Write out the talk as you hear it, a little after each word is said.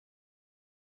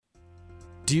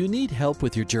Do you need help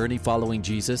with your journey following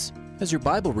Jesus? Has your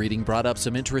Bible reading brought up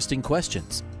some interesting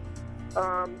questions?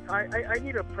 I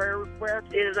need a prayer request.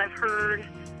 I've heard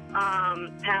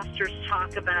pastors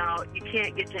talk about you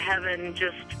can't get to heaven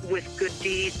just with good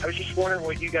deeds. I was just wondering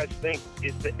what you guys think.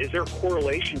 Is there a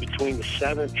correlation between the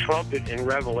seventh trumpet in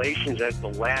Revelations as the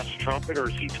last trumpet, or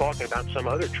is he talking about some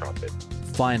other trumpet?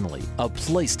 Finally, a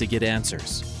place to get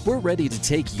answers. We're ready to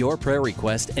take your prayer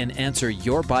request and answer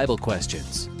your Bible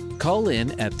questions. Call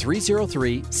in at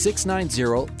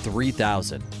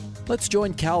 303-690-3000. Let's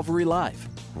join Calvary Live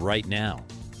right now.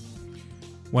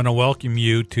 I want to welcome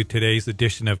you to today's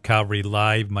edition of Calvary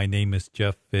Live. My name is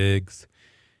Jeff Figs,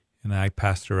 and I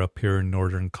pastor up here in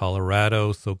northern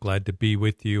Colorado. So glad to be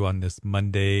with you on this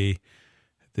Monday,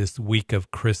 this week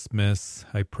of Christmas.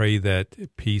 I pray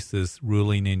that peace is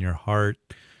ruling in your heart,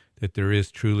 that there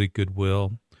is truly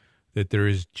goodwill, that there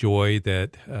is joy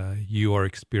that you are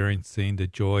experiencing, the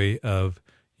joy of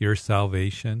your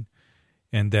salvation,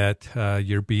 and that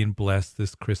you're being blessed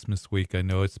this Christmas week. I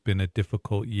know it's been a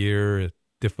difficult year, a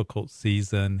difficult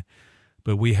season,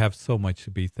 but we have so much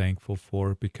to be thankful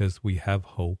for because we have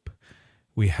hope.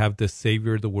 We have the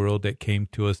Savior of the world that came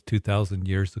to us 2,000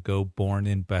 years ago, born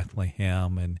in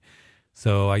Bethlehem. And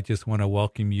so I just want to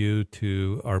welcome you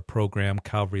to our program,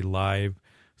 Calvary Live.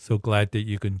 So glad that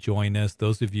you can join us.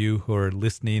 Those of you who are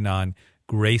listening on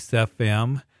Grace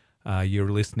FM, you're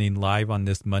listening live on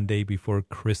this Monday before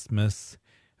Christmas.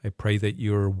 I pray that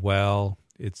you're well.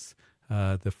 It's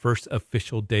the first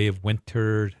official day of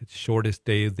winter, the shortest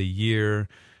day of the year.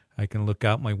 I can look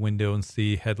out my window and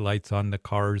see headlights on the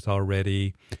cars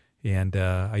already. And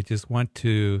I just want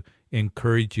to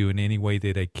encourage you in any way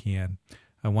that I can.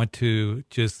 I want to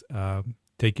just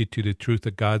take you to the truth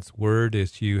of God's Word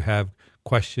as you have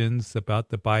questions about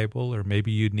the Bible, or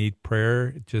maybe you need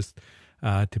prayer, just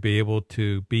to be able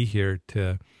to be here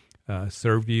to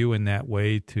serve you in that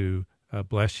way, to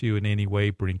bless you in any way,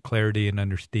 bring clarity and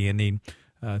understanding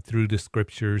through the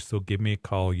Scriptures. So give me a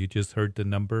call. You just heard the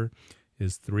number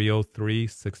is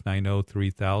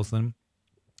 303-690-3000.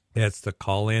 That's the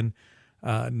call-in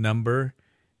number,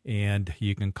 and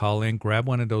you can call in, grab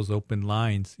one of those open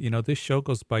lines. You know, this show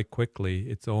goes by quickly.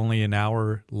 It's only an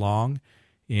hour long,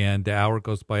 and the hour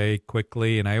goes by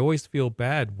quickly, and I always feel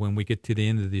bad when we get to the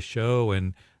end of the show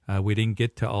and we didn't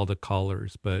get to all the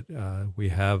callers, but we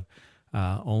have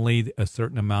only a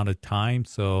certain amount of time.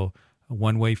 So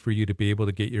one way for you to be able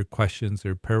to get your questions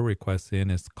or prayer requests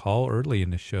in is call early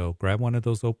in the show. Grab one of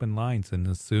those open lines, and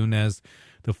as soon as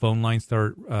the phone lines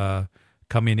start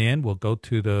coming in, we'll go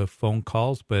to the phone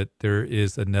calls. But there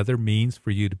is another means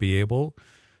for you to be able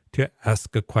to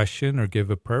ask a question or give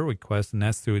a prayer request, and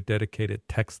that's through a dedicated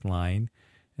text line,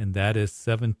 and that is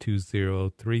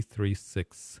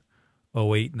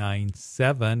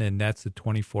 720-336-0897, and that's a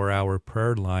 24-hour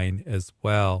prayer line as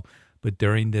well. But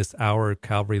during this hour of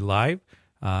Calvary Live,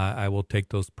 I will take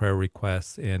those prayer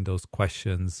requests and those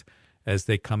questions as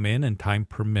they come in and time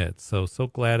permits. So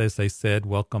glad, as I said,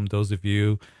 welcome those of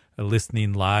you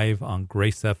listening live on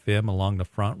Grace FM along the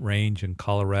Front Range in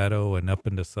Colorado and up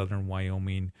into southern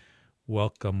Wyoming.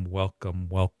 Welcome, welcome,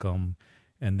 welcome.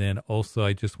 And then also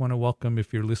I just want to welcome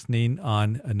if you're listening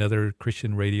on another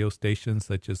Christian radio station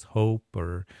such as Hope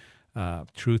or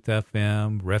Truth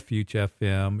FM, Refuge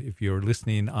FM. If you're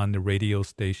listening on the radio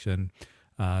station,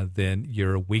 then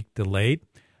you're a week delayed,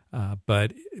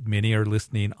 but many are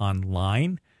listening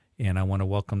online, and I want to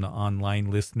welcome the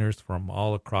online listeners from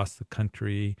all across the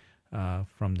country,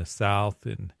 from the South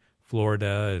and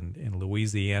Florida and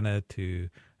Louisiana to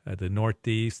the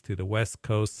Northeast, to the West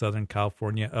Coast, Southern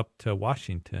California, up to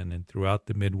Washington and throughout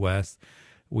the Midwest.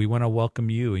 We want to welcome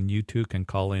you, and you too can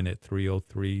call in at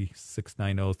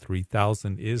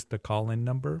 303-690-3000 is the call-in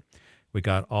number. We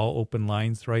got all open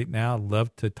lines right now.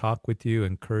 Love to talk with you,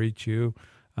 encourage you.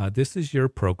 This is your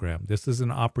program. This is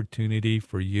an opportunity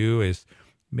for you, as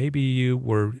maybe you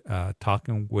were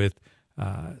talking with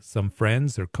some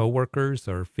friends or coworkers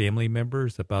or family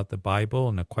members about the Bible,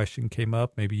 and a question came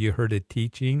up. Maybe you heard a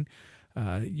teaching.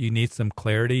 You need some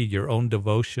clarity, your own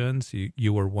devotions.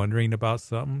 You were wondering about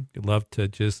something. I'd love to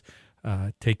just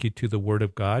take you to the Word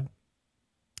of God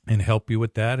and help you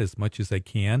with that as much as I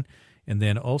can. And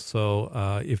then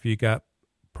also, if you got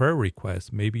prayer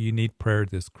requests, maybe you need prayer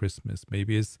this Christmas.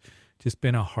 Maybe it's just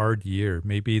been a hard year.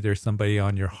 Maybe there's somebody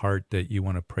on your heart that you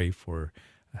want to pray for.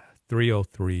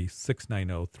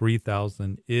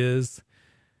 303-690-3000 is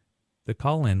the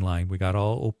call-in line. We got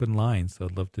all open lines, so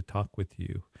I'd love to talk with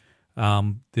you.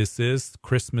 This is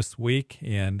Christmas week,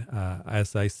 and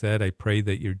as I said, I pray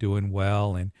that you're doing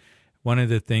well. And one of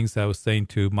the things I was saying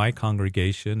to my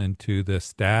congregation and to the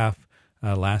staff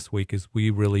last week, is we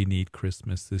really need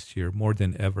Christmas this year more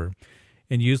than ever.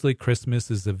 And usually Christmas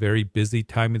is a very busy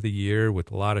time of the year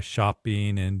with a lot of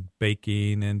shopping and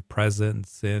baking and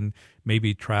presents and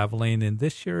maybe traveling. And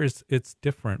this year it's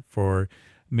different for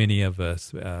many of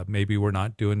us. Maybe we're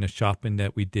not doing the shopping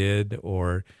that we did,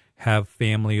 or have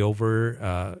family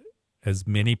over, as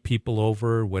many people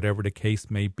over, whatever the case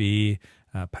may be.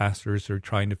 Pastors are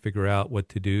trying to figure out what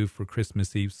to do for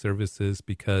Christmas Eve services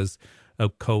because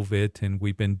of COVID, and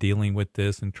we've been dealing with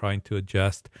this and trying to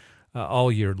adjust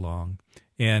all year long.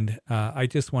 And I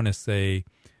just want to say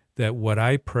that what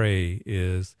I pray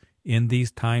is, in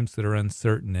these times that are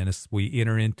uncertain, and as we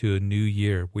enter into a new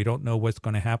year, we don't know what's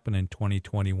going to happen in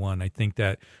 2021. I think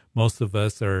that most of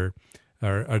us are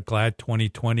glad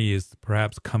 2020 is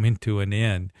perhaps coming to an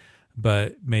end,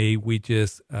 but may we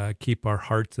just keep our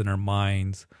hearts and our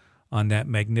minds on that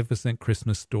magnificent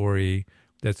Christmas story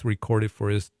that's recorded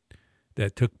for us,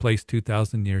 that took place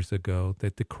 2,000 years ago,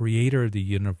 that the creator of the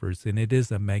universe, and it is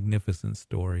a magnificent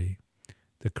story,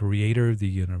 the creator of the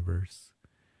universe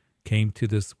came to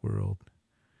this world,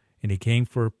 and he came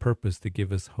for a purpose, to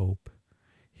give us hope.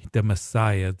 The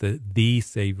Messiah, the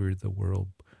Savior of the world,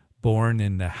 born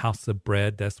in the house of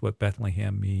bread, that's what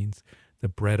Bethlehem means, the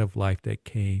bread of life that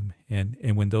came. And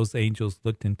when those angels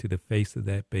looked into the face of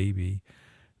that baby,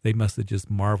 they must have just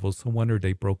marveled. So wonder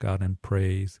they broke out in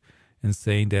praise and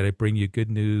saying that I bring you good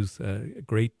news,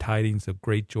 great tidings of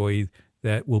great joy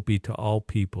that will be to all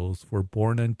peoples. For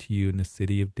born unto you in the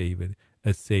city of David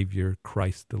a Savior,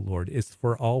 Christ the Lord. It's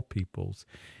for all peoples.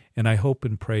 And I hope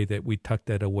and pray that we tuck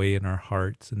that away in our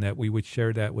hearts and that we would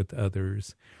share that with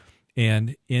others.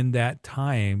 And in that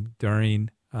time,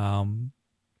 during the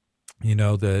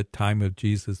time of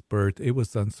Jesus' birth, it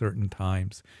was uncertain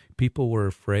times. People were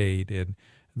afraid. And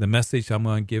the message I'm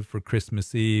going to give for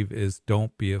Christmas Eve is,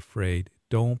 don't be afraid.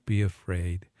 Don't be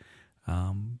afraid.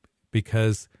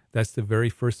 Because that's the very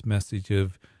first message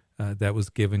of that was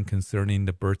given concerning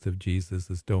the birth of Jesus,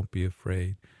 is don't be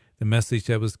afraid. The message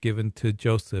that was given to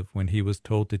Joseph when he was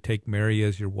told to take Mary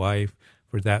as your wife,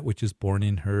 for that which is born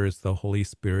in her is the Holy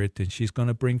Spirit, and she's going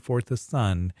to bring forth a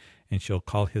son, and she'll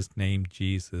call his name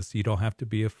Jesus. You don't have to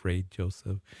be afraid,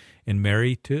 Joseph. And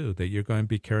Mary, too, that you're going to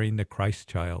be carrying the Christ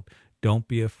child. Don't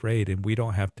be afraid, and we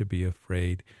don't have to be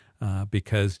afraid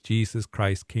because Jesus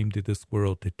Christ came to this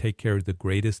world to take care of the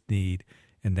greatest need,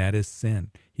 and that is sin.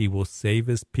 He will save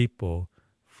his people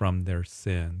from their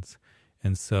sins.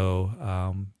 And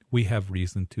so we have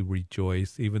reason to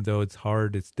rejoice, even though it's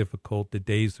hard, it's difficult, the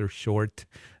days are short.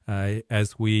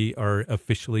 As we are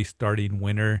officially starting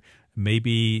winter,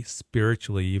 maybe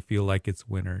spiritually you feel like it's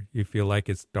winter. You feel like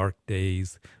it's dark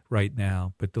days right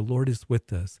now, but the Lord is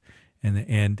with us,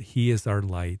 and he is our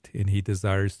light, and he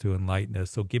desires to enlighten us.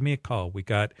 So give me a call. We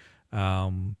got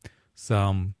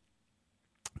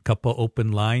couple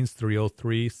open lines,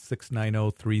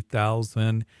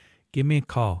 303-690-3000. Give me a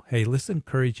call. Hey, let's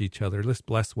encourage each other. Let's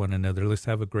bless one another. Let's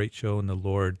have a great show in the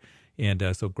Lord. And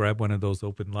so grab one of those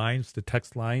open lines. The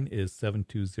text line is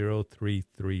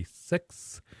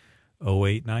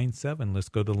 720-336-0897. Let's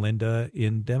go to Linda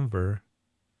in Denver.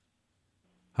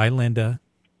 Hi, Linda.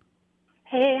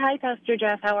 Hey, hi, Pastor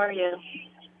Jeff. How are you?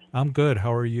 I'm good.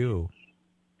 How are you?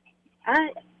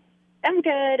 I'm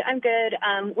good.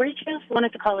 We just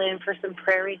wanted to call in for some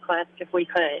prayer requests if we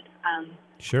could.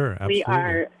 Sure, absolutely. We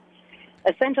are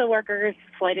essential workers,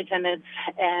 flight attendants,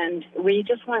 and we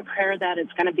just want prayer that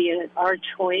it's going to be our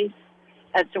choice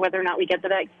as to whether or not we get the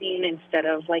vaccine instead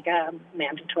of like a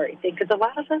mandatory thing, because a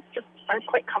lot of us just aren't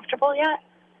quite comfortable yet.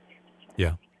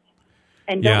 Yeah.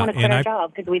 And don't want to quit our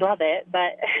job because we love it,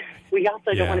 but we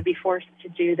also don't want to be forced to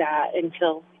do that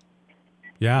until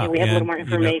we have a little more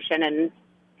information and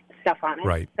stuff on it.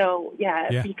 Right. So,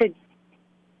 if you could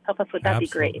help us with that, that'd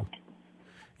be great.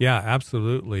 Yeah,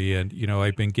 absolutely. And,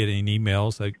 I've been getting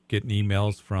emails. I get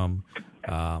emails from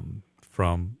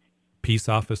peace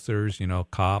officers,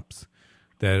 cops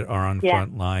that are on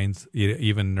front lines,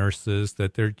 even nurses,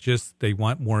 that they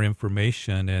want more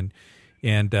information.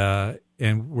 And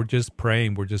we're just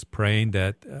praying. We're just praying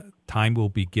that time will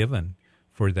be given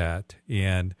for that.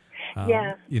 And,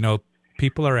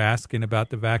 people are asking about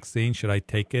the vaccine. Should I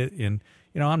take it? And,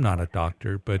 I'm not a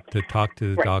doctor, but to talk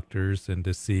to the doctors and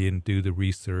to see and do the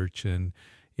research. And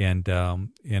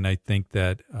I think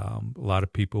that a lot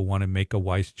of people want to make a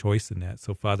wise choice in that.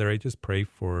 So, Father, I just pray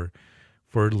for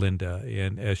Linda,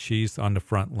 and as she's on the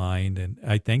front line, and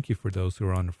I thank you for those who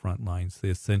are on the front lines, the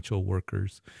essential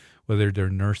workers, whether they're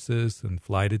nurses and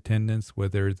flight attendants,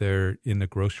 whether they're in the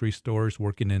grocery stores,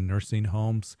 working in nursing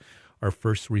homes, our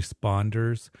first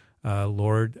responders.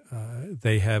 Lord,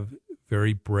 they have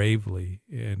very bravely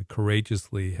and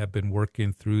courageously have been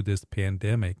working through this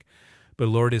pandemic. But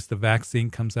Lord, as the vaccine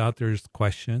comes out, there's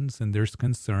questions and there's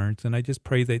concerns. And I just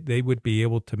pray that they would be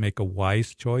able to make a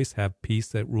wise choice, have peace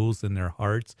that rules in their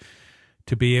hearts,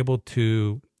 to be able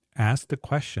to ask the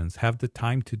questions, have the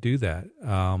time to do that.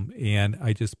 And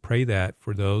I just pray that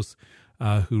for those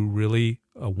who really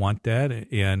want that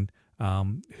and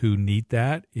who need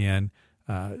that and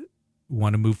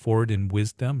want to move forward in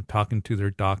wisdom, talking to their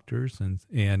doctors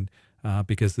and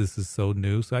because this is so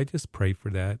new. So I just pray for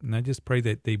that. And I just pray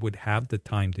that they would have the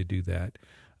time to do that,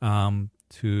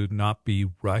 to not be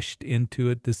rushed into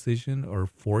a decision or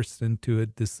forced into a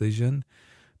decision,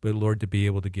 but Lord, to be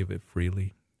able to give it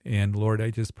freely. And Lord,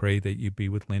 I just pray that you be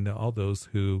with Linda, all those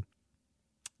who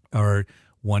are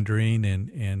wondering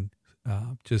and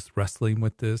just wrestling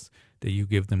with this, that you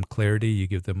give them clarity, you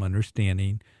give them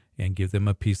understanding, and give them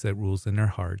a peace that rules in their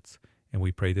hearts. And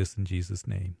we pray this in Jesus'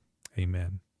 name.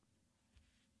 Amen.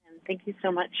 And thank you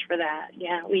so much for that.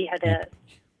 Yeah, we had a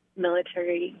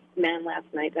military man last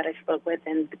night that I spoke with,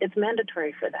 and it's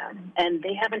mandatory for them. And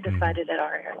they haven't decided at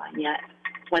our airline yet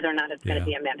whether or not it's going to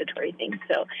be a mandatory thing.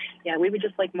 So, yeah, we would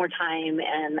just like more time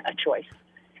and a choice.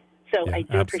 So I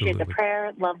do appreciate the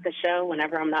prayer, love the show.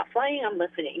 Whenever I'm not flying, I'm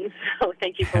listening. So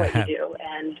thank you for what you do.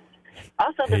 And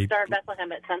also the Star of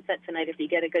Bethlehem at sunset tonight, if you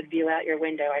get a good view out your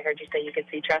window. I heard you say you could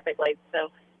see traffic lights, so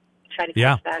try to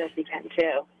catch that if you can,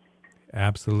 too.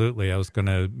 Absolutely. I was going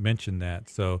to mention that.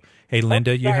 So, hey,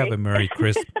 Linda, you have a Merry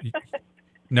Christmas.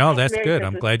 No, that's Merry good.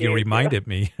 Christmas, I'm glad you reminded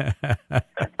me.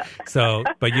 So,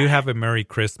 but you have a Merry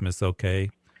Christmas, okay?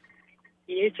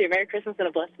 You too. Merry Christmas and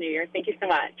a blessed New Year. Thank you so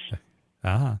much.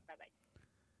 Bye-bye.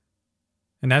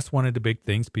 And that's one of the big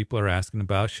things people are asking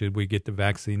about. Should we get the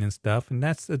vaccine and stuff? And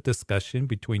that's a discussion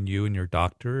between you and your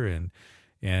doctor and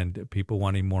people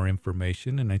wanting more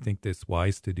information. And I think that's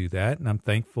wise to do that. And I'm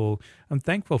thankful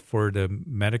for the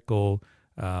medical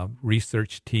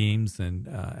research teams and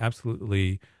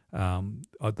absolutely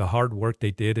the hard work they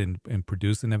did in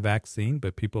producing a vaccine.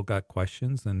 But people got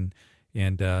questions, and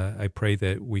I pray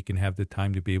that we can have the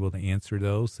time to be able to answer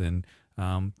those. And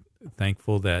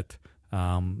thankful that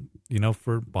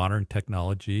for modern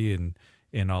technology and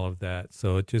all of that.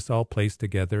 So it just all plays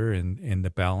together and the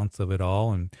balance of it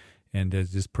all. And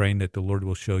just praying that the Lord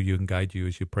will show you and guide you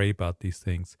as you pray about these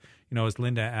things. As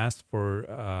Linda asked for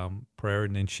prayer,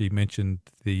 and then she mentioned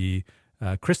the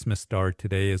Christmas star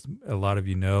today, as a lot of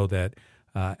you know, that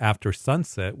after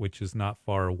sunset, which is not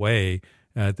far away,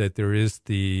 that there is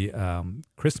the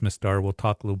Christmas star. We'll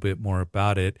talk a little bit more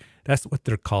about it. That's what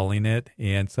they're calling it.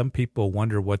 And some people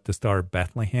wonder what the Star of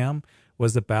Bethlehem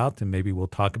was about, and maybe we'll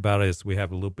talk about it as we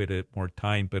have a little bit more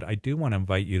time. But I do want to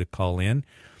invite you to call in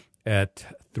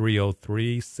at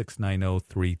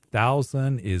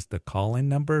 303-690-3000 is the call-in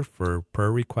number for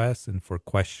prayer requests and for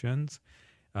questions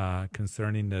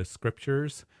concerning the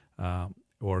scriptures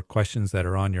or questions that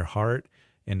are on your heart.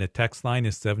 And the text line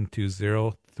is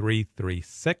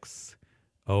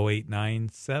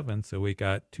 720-336-0897. So we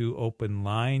got two open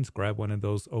lines. Grab one of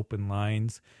those open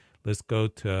lines. Let's go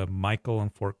to Michael in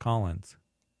Fort Collins.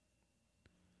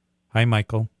 Hi,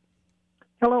 Michael.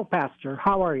 Hello, Pastor.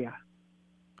 How are you?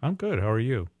 I'm good. How are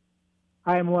you?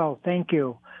 I am well, thank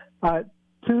you.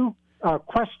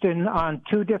 Question on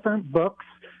two different books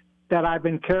that I've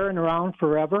been carrying around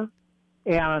forever.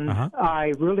 And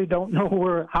I really don't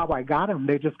know how I got them.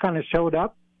 They just kind of showed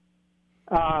up.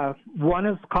 One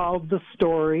is called The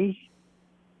Story,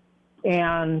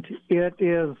 and it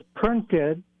is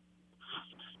printed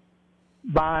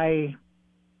by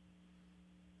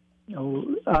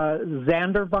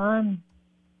Zandervan,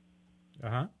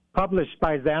 published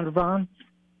by Zandervan.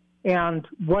 And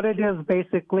what it is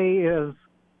basically is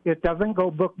it doesn't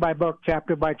go book by book,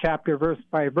 chapter by chapter, verse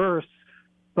by verse,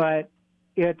 but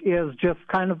it is just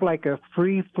kind of like a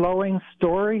free-flowing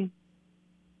story,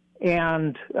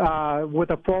 and with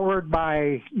a foreword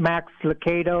by Max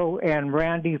Lucado and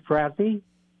Randy Frazee.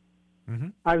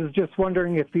 Mm-hmm. I was just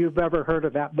wondering if you've ever heard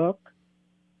of that book.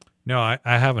 No, I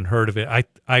haven't heard of it.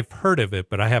 I've heard of it,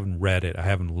 but I haven't read it. I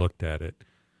haven't looked at it.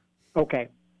 Okay.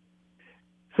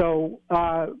 So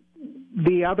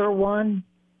the other one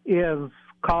is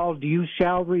called You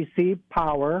Shall Receive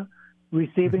Power,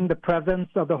 Receiving the Presence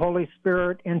of the Holy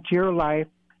Spirit into Your Life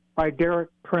by Derek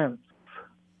Prince.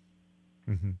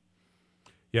 Mm-hmm.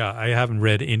 Yeah, I haven't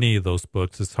read any of those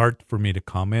books. It's hard for me to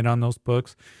comment on those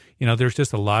books. There's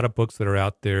just a lot of books that are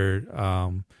out there.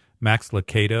 Max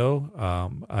Lucado,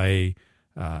 I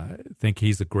think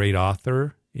he's a great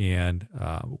author, and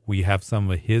we have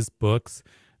some of his books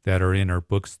that are in our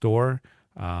bookstore.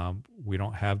 We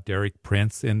don't have Derek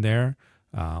Prince in there.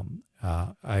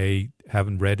 I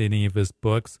haven't read any of his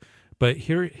books, but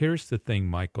here's the thing,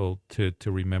 Michael, to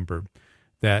remember,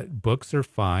 that books are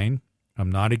fine.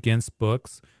 I'm not against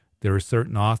books. There are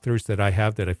certain authors that I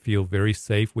have that I feel very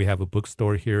safe. We have a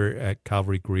bookstore here at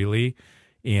Calvary Greeley,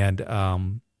 and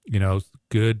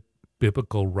good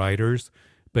biblical writers.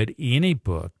 But any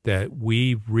book that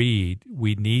we read,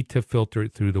 we need to filter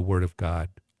it through the Word of God,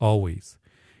 always.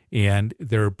 And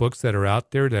there are books that are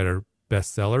out there that are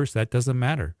bestsellers. That doesn't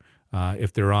matter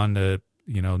if they're on the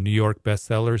New York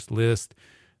bestsellers list.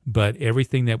 But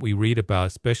everything that we read about,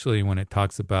 especially when it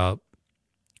talks about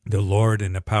the Lord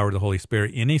and the power of the Holy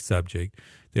Spirit, any subject,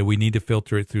 that we need to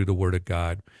filter it through the Word of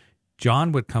God.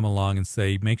 John would come along and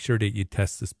say, make sure that you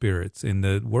test the spirits. And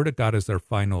the Word of God is our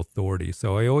final authority.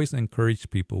 So I always encourage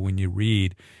people when you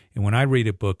read, and when I read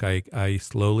a book, I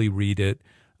slowly read it,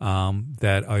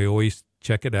 that I always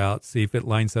check it out, see if it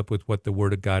lines up with what the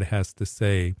Word of God has to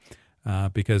say,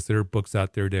 because there are books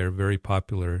out there that are very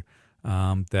popular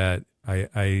that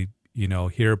I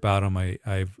hear about them.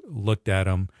 I've looked at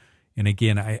them. And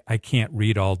again, I can't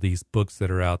read all these books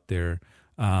that are out there,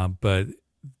 but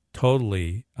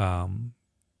totally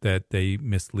that they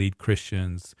mislead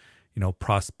Christians,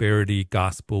 prosperity,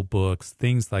 gospel books,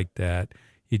 things like that.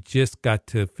 You just got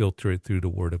to filter it through the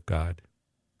Word of God.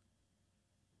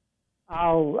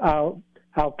 I'll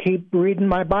keep reading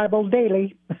my Bible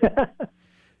daily.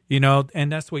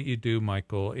 And that's what you do,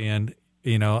 Michael. And,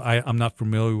 I'm not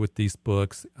familiar with these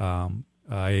books. But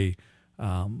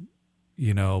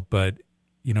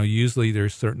usually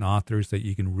there's certain authors that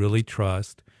you can really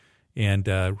trust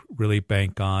and really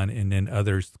bank on, and then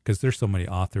others, because there's so many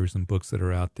authors and books that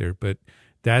are out there. But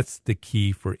that's the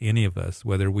key for any of us,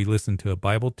 whether we listen to a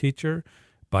Bible teacher,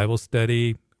 Bible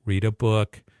study, read a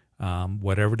book,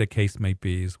 whatever the case may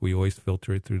be, is we always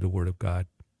filter it through the Word of God.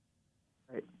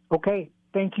 Okay.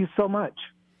 Thank you so much.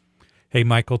 Hey,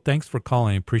 Michael, thanks for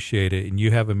calling. I appreciate it. And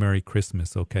you have a Merry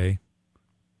Christmas, okay?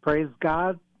 Praise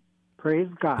God. Praise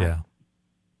God. Yeah.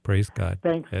 Praise God.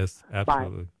 Thanks. Yes,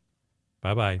 absolutely.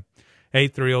 Bye-bye. Hey,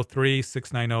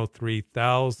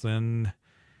 303-690-3000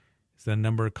 is the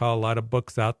number to call. A lot of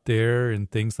books out there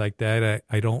and things like that.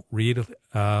 I don't read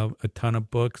a ton of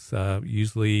books,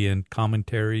 usually in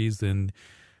commentaries and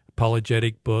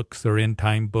apologetic books or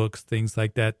end-time books, things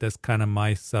like that. That's kind of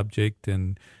my subject.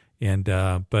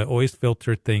 But always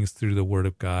filter things through the Word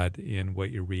of God in what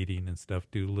you're reading and stuff.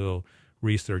 Do a little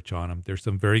research on them. There's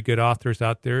some very good authors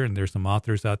out there, and there's some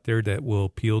authors out there that will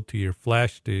appeal to your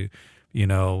flesh. It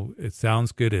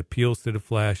sounds good, it appeals to the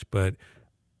flesh, but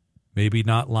maybe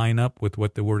not line up with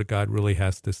what the Word of God really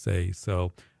has to say.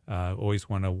 So always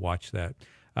want to watch that.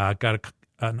 Got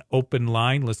an open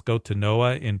line. Let's go to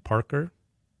Noah in Parker.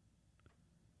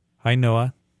 Hi,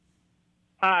 Noah.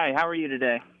 Hi, how are you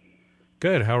today?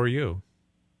 Good. How are you?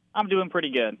 I'm doing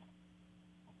pretty good.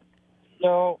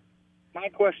 So, my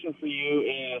question for you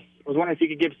is, I was wondering if you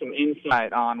could give some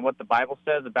insight on what the Bible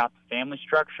says about the family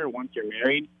structure once you're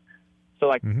married.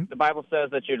 So, the Bible says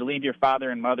that you're to leave your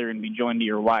father and mother and be joined to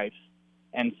your wife.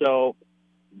 And so,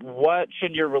 what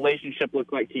should your relationship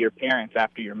look like to your parents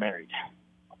after you're married?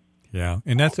 Yeah,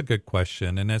 and that's a good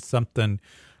question. And that's something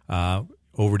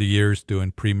over the years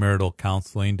doing premarital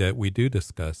counseling that we do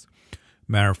discuss.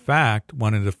 Matter of fact,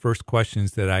 one of the first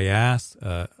questions that I ask,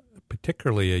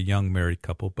 particularly a young married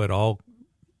couple, but all,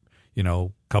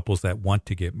 couples that want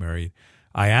to get married,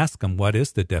 I ask them, what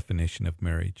is the definition of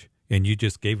marriage? And you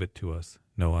just gave it to us,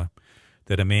 Noah,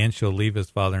 that a man shall leave his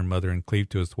father and mother and cleave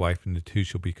to his wife, and the two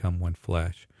shall become one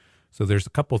flesh. So there's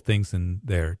a couple things in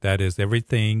there. That is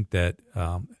everything that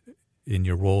in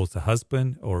your role as a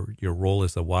husband or your role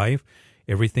as a wife,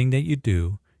 everything that you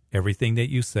do, everything that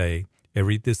you say,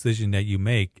 every decision that you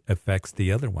make affects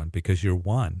the other one because you're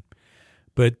one.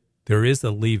 But there is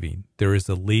a leaving. There is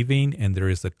a leaving and there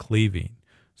is a cleaving.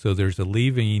 So there's a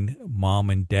leaving mom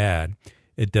and dad.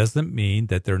 It doesn't mean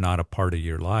that they're not a part of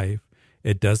your life.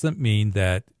 It doesn't mean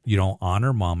that you don't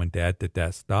honor mom and dad,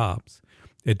 that stops.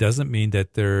 It doesn't mean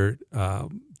that they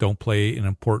don't play an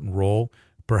important role,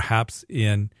 perhaps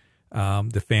in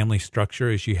the family structure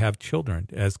as you have children,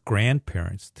 as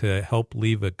grandparents, to help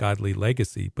leave a godly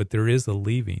legacy. But there is a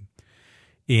leaving.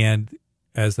 And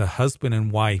as a husband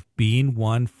and wife being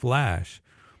one flesh,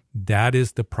 that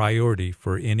is the priority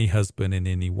for any husband and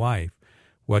any wife.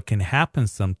 What can happen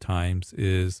sometimes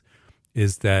is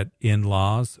that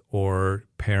in-laws or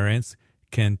parents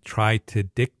can try to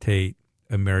dictate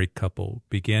a married couple,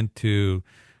 begin to,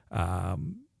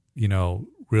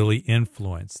 really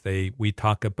influence. We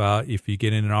talk about, if you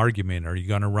get in an argument, are you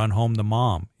going to run home to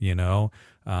mom,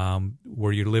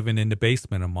 where you're living in the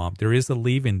basement of mom? There is a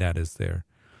leaving that is there.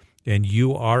 And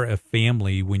you are a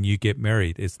family when you get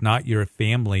married. It's not you're a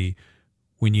family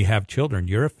when you have children.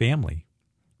 You're a family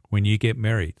when you get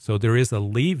married. So there is a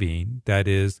leaving that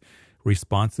is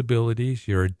responsibilities.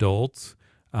 You're adults.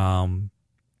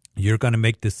 You're going to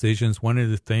make decisions. One of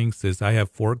the things is I have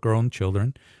 4 grown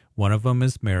children. One of them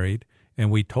is married.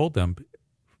 And we told them,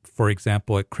 for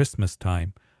example, at Christmas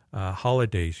time,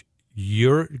 holidays,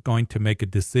 you're going to make a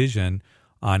decision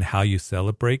on how you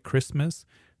celebrate Christmas,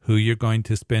 who you're going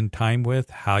to spend time with,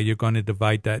 how you're going to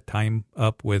divide that time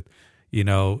up with,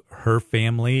 her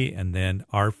family and then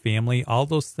our family, all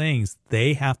those things,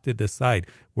 they have to decide.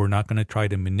 We're not going to try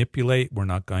to manipulate. We're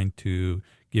not going to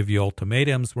give you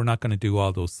ultimatums. We're not going to do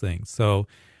all those things. So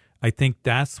I think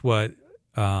that's what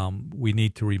we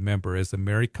need to remember. As a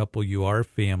married couple, you are a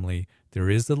family. There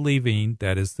is a leaving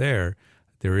that is there.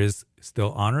 There is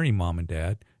still honoring mom and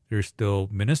dad. There's still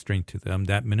ministering to them.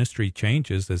 That ministry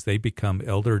changes as they become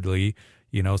elderly.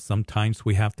 Sometimes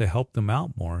we have to help them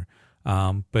out more.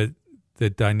 But the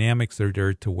dynamics are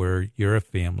there to where you're a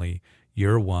family,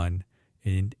 you're one,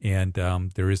 and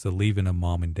there is a leaving of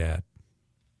mom and dad.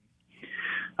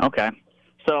 Okay.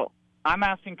 So I'm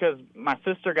asking because my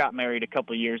sister got married a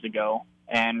couple of years ago,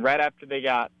 and right after they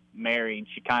got married,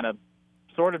 she kind of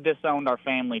sort of disowned our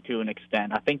family to an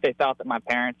extent. I think they thought that my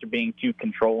parents are being too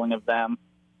controlling of them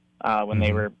when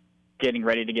they were getting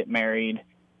ready to get married,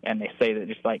 and they say that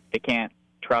just like they can't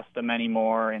trust them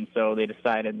anymore, and so they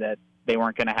decided that they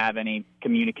weren't going to have any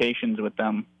communications with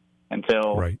them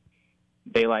until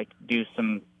they do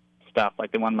some stuff.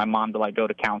 Like they wanted my mom to go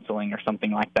to counseling or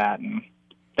something like that, and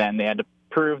then they had to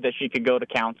prove that she could go to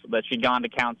that she'd gone to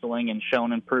counseling and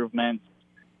shown improvement,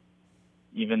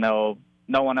 even though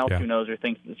no one else who knows her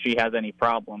thinks that she has any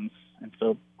problems. And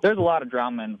so there's a lot of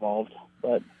drama involved.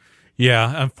 But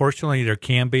yeah, unfortunately there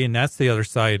can be, and that's the other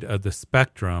side of the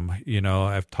spectrum.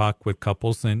 I've talked with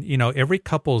couples, and every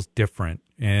couple is different,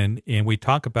 and we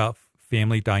talk about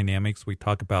family dynamics. We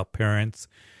talk about parents,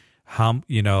 how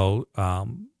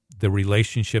the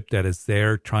relationship that is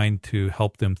there, trying to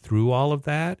help them through all of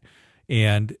that.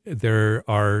 And there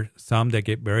are some that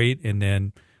get married, and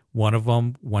then one of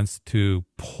them wants to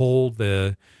pull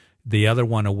the other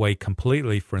one away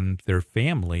completely from their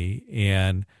family.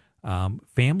 And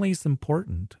family is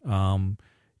important.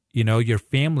 Your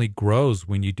family grows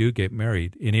when you do get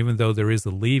married. And even though there is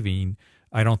a leaving,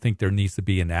 I don't think there needs to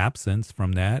be an absence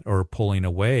from that or pulling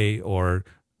away, or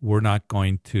we're not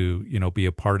going to, be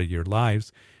a part of your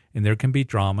lives. And there can be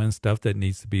drama and stuff that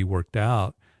needs to be worked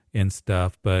out and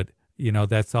stuff. But,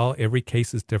 that's all. Every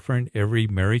case is different. Every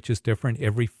marriage is different.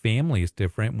 Every family is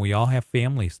different. We all have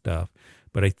family stuff.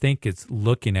 But I think it's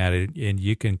looking at it, and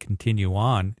you can continue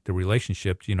on the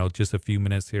relationship, just a few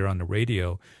minutes here on the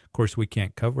radio. Of course, we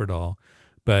can't cover it all.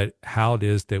 But how it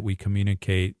is that we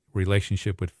communicate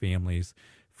relationship with families,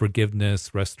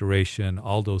 forgiveness, restoration,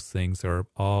 all those things are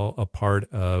all a part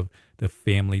of the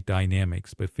family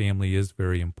dynamics. But family is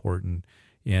very important,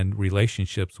 and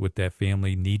relationships with that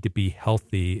family need to be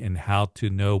healthy, and how to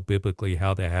know biblically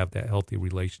how to have that healthy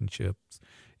relationships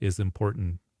is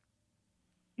important.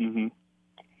 Mm-hmm.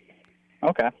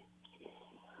 Okay.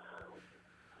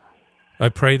 I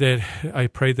pray that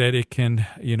it can,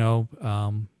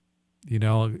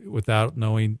 without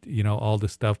knowing, all the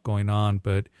stuff going on,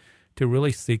 but to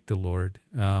really seek the Lord.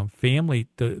 Family,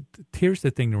 here's the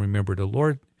thing to remember. The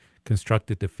Lord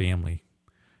constructed the family.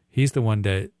 He's the one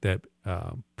that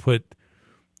put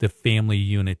the family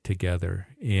unit together.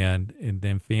 And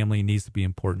then family needs to be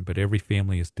important, but every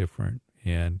family is different.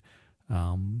 And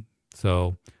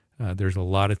so there's a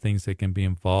lot of things that can be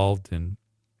involved. And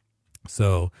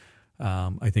so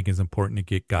I think it's important to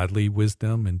get godly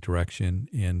wisdom and direction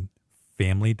in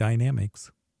family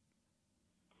dynamics.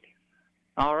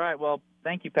 All right. Well,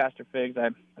 thank you, Pastor Figs. I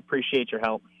appreciate your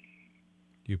help.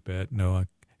 You bet, Noah.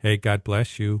 Hey, God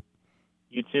bless you.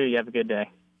 You too. You have a good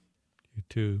day. You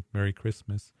too. Merry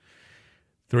Christmas.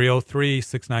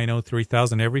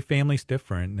 303-690-3000. Every family's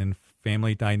different and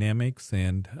family dynamics.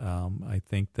 And I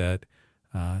think that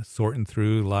sorting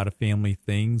through a lot of family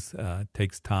things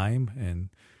takes time, and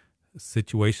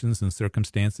situations and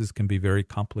circumstances can be very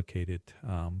complicated.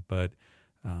 But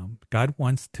God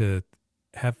wants to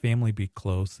have family be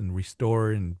close and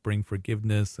restore and bring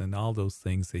forgiveness and all those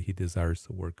things that he desires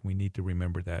to work. We need to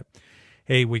remember that.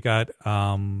 Hey, we got,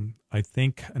 I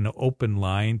think, an open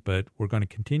line, but we're going to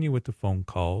continue with the phone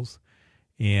calls.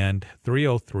 And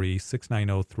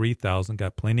 303-690-3000.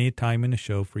 Got plenty of time in the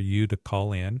show for you to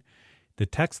call in. The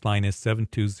text line is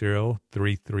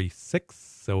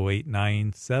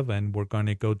 720-336-0897. We're going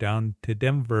to go down to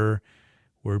Denver,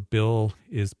 where Bill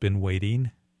has been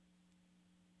waiting.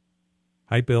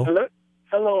 Hi, Bill. Hello.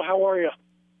 Hello, how are you?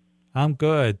 I'm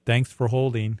good. Thanks for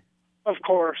holding. Of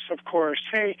course.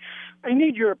 Hey, I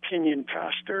need your opinion,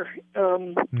 Pastor.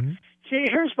 See,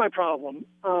 here's my problem,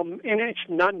 and it's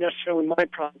not necessarily my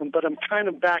problem, but I'm kind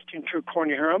of backed into a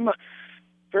corner here. I'm a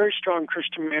very strong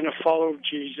Christian man, a follower of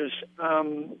Jesus.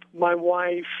 My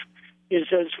wife is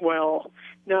as well.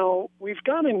 Now, we've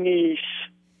got a niece,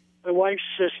 my wife's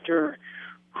sister,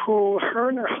 who her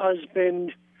and her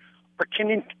husband are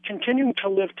continuing to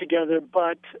live together,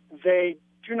 but they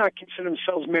do not consider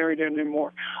themselves married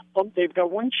anymore. They've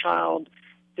got one child.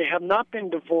 They have not been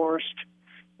divorced.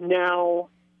 Now,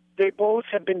 they both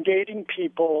have been dating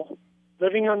people,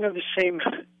 living under the same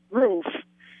roof,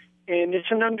 and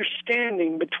it's an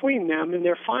understanding between them, and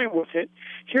they're fine with it.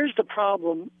 Here's the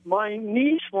problem. My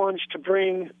niece wants to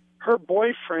bring her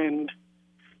boyfriend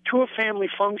to a family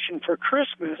function for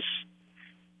Christmas,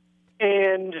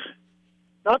 and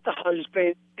not the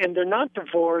husband, and they're not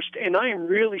divorced, and I am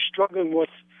really struggling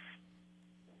with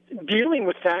dealing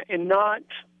with that and not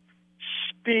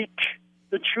speak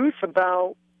the truth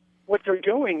about what they're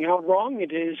doing, how wrong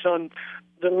it is on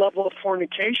the level of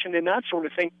fornication and that sort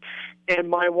of thing. And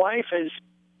my wife has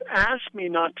asked me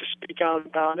not to speak out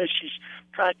about it. She's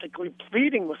practically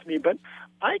pleading with me, but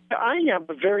I have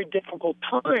a very difficult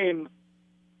time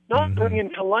not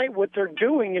bringing to light what they're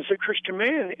doing as a Christian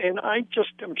man, and I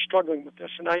just am struggling with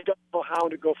this, and I don't know how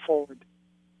to go forward.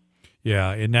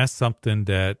 Yeah, and that's something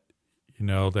that,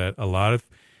 that a lot of,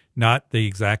 not the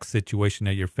exact situation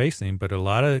that you're facing, but a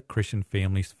lot of Christian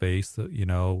families face,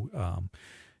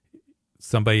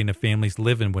 somebody in the family's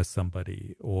living with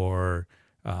somebody, or,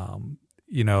 a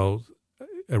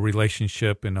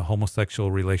relationship in a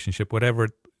homosexual relationship, whatever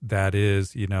that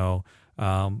is,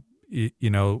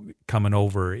 coming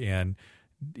over, and,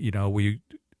 we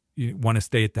want to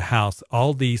stay at the house.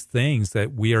 All these things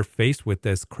that we are faced with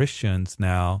as Christians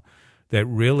now that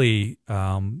really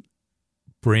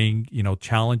bring,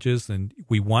 challenges, and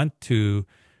we want to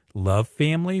love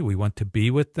family. We want to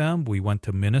be with them. We want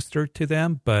to minister to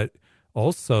them, but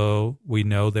also we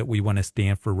know that we want to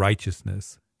stand for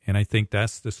righteousness. And I think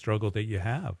that's the struggle that you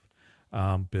have,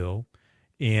 Bill.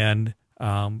 And,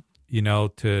 to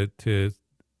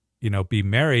be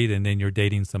married and then you're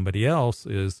dating somebody else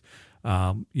is,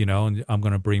 and I'm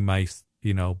going to bring my,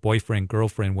 boyfriend,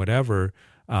 girlfriend, whatever.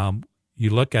 You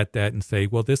look at that and say,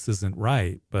 well, this isn't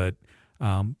right. But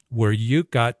where you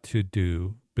got to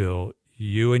do, Bill,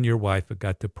 you and your wife have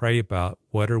got to pray about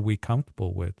what are we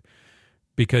comfortable with,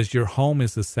 because your home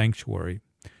is a sanctuary.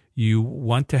 You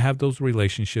want to have those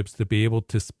relationships to be able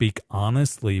to speak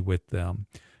honestly with them,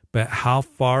 but how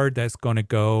far that's going to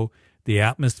go, the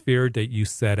atmosphere that you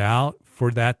set out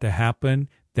for that to happen,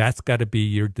 that's got to be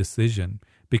your decision.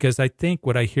 Because I think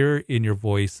what I hear in your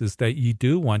voice is that you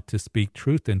do want to speak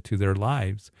truth into their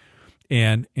lives.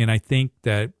 And I think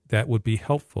that would be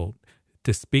helpful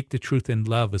to speak the truth in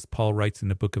love, as Paul writes in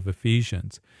the book of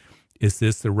Ephesians. Is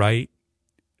this the right,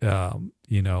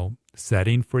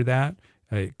 setting for that?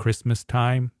 Christmas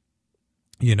time,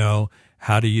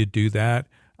 how do you do that?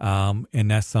 And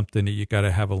that's something that you got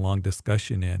to have a long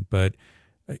discussion in. But,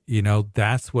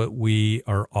 that's what we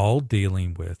are all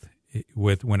dealing with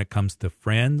when it comes to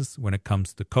friends, when it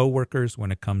comes to coworkers,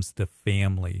 when it comes to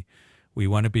family. We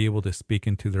want to be able to speak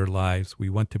into their lives. We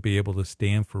want to be able to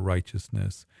stand for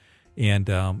righteousness. And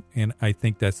I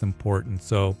think that's important.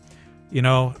 So,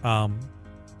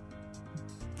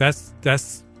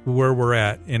 that's where we're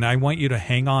at. And I want you to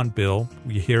hang on, Bill.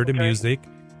 You hear the music,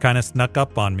 kind of snuck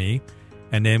up on me,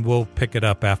 and then we'll pick it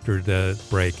up after the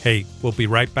break. Hey, we'll be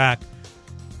right back.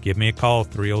 Give me a call,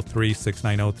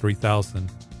 303-690-3000.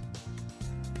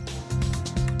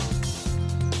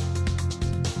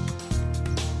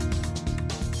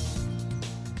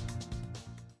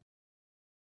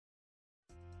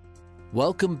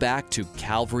 Welcome back to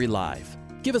Calvary Live.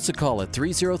 Give us a call at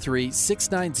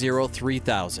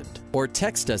 303-690-3000 or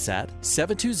text us at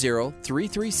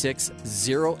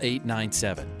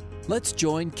 720-336-0897. Let's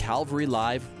join Calvary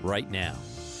Live right now.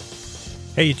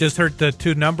 Hey, you just heard the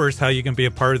two numbers, how you can be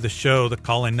a part of the show. The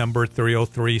call-in number,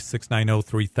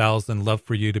 303-690-3000. Love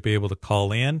for you to be able to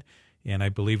call in. And I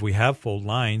believe we have full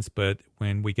lines, but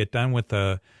when we get done with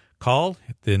the call,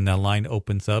 then the line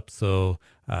opens up. So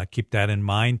keep that in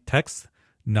mind. Text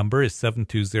number is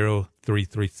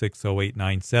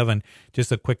 720-336-0897.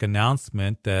 Just a quick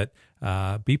announcement that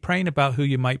be praying about who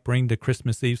you might bring to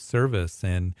Christmas Eve service,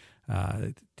 and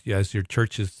as your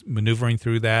church is maneuvering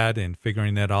through that and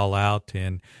figuring that all out,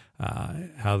 and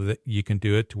how you can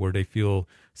do it to where they feel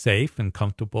safe and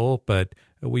comfortable. But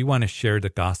we want to share the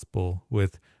gospel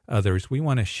with others. We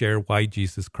want to share why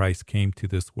Jesus Christ came to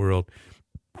this world.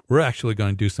 we're actually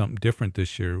going to do something different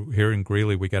this year. Here in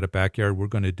Greeley, we got a backyard. We're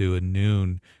going to do a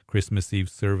noon Christmas Eve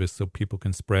service so people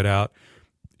can spread out,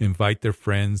 invite their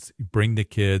friends, bring the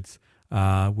kids.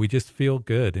 We just feel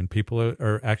good, and people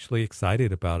are actually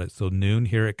excited about it. So noon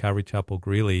here at Calvary Chapel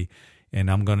Greeley, and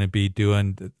I'm going to be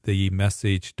doing the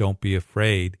message, Don't Be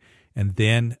Afraid. And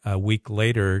then a week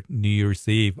later, New Year's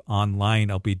Eve, online,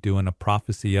 I'll be doing a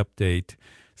prophecy update,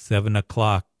 7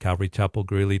 o'clock,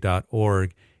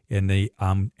 calvarychapelgreeley.org, and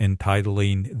I'm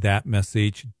entitling that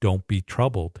message, Don't Be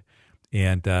Troubled.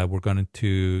 And we're going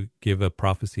to give a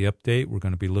prophecy update. We're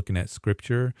going to be looking at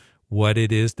Scripture, what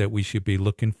it is that we should be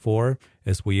looking for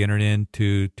as we enter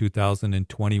into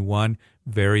 2021.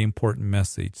 Very important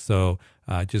message. So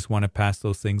I just want to pass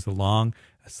those things along.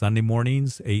 Sunday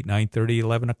mornings, 8, 9:30,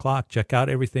 11 o'clock. Check out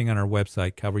everything on our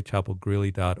website,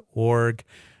 calvarychapelgreeley.org.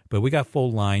 But we got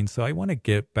full lines, so I want to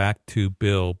get back to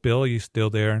Bill. Bill, are you still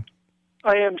there?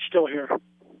 I am still here.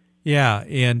 Yeah,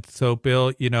 and so, Bill,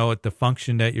 at the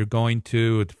function that you're going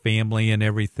to, with family and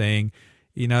everything,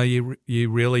 you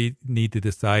really need to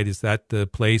decide, is that the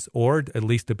place, or at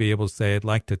least to be able to say, I'd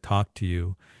like to talk to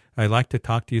you. I'd like to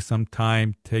talk to you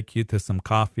sometime, take you to some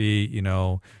coffee,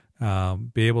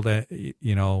 be able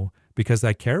to, because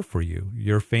I care for you,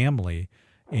 your family,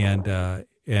 and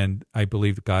I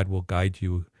believe God will guide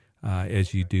you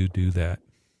as you do that.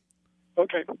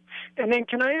 Okay. And then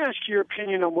can I ask your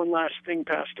opinion on one last thing,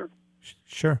 Pastor?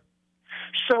 Sure.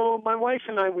 So my wife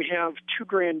and I, we have 2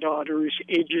 granddaughters,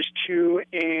 ages 2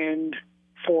 and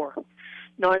 4.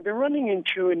 Now, I've been running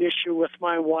into an issue with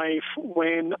my wife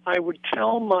when I would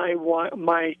tell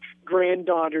my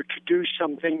granddaughter to do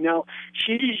something. Now,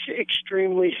 she's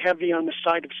extremely heavy on the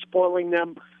side of spoiling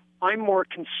them. I'm more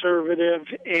conservative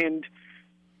and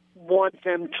want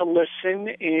them to listen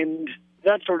and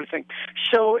that sort of thing.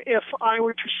 So if I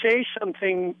were to say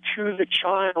something to the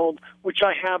child, which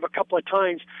I have a couple of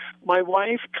times, my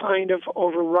wife kind of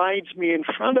overrides me in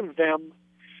front of them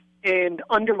and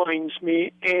undermines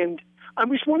me. And I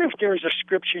was wondering if there's a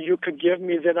scripture you could give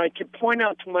me that I could point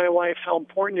out to my wife how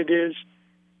important it is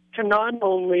to not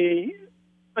only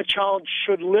a child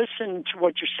should listen to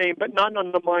what you're saying, but not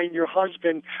undermine your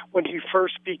husband when he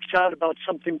first speaks out about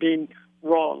something being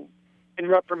wrong and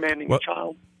reprimanding a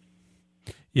child.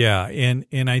 Yeah,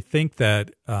 and I think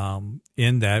that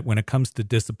in that, when it comes to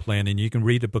discipline, and you can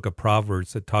read the book of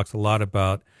Proverbs, it talks a lot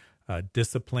about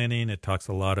disciplining. It talks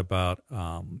a lot about,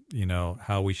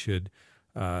 how we should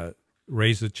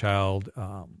raise a child,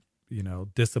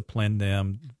 discipline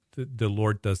them. The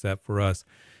Lord does that for us.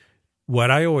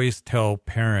 What I always tell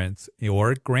parents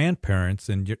or grandparents,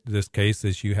 in this case,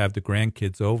 is you have the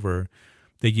grandkids over,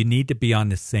 that you need to be on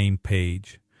the same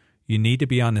page. You need to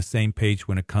be on the same page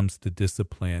when it comes to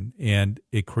discipline. And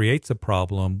it creates a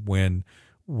problem when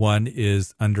one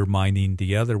is undermining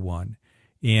the other one.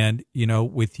 And,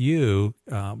 with you,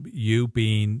 you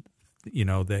being,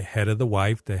 the head of the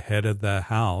wife, the head of the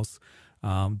house,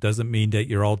 doesn't mean that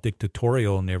you're all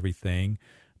dictatorial and everything,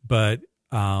 but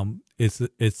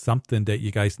it's something that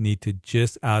you guys need to,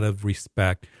 just out of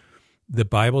respect. The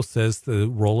Bible says the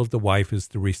role of the wife is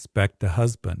to respect the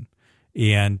husband.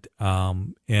 And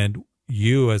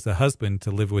you as a husband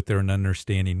to live with her in an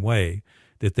understanding way.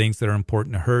 The things that are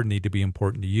important to her need to be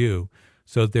important to you.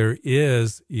 So there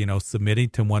is,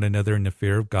 submitting to one another in the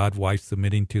fear of God, wives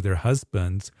submitting to their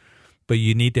husbands, but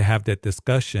you need to have that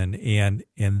discussion. And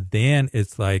then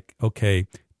it's like, okay,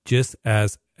 just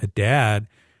as a dad,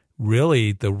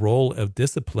 really the role of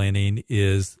disciplining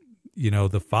is,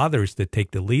 the fathers that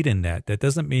take the lead in that. That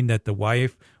doesn't mean that the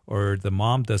wife or the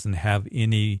mom doesn't have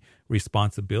any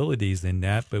responsibilities in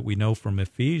that, but we know from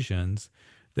Ephesians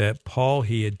that Paul,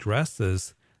 he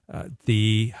addresses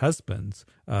the husbands,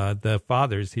 the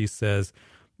fathers. He says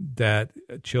that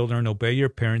children, obey your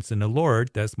parents in the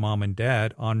Lord, that's mom and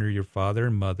dad, honor your father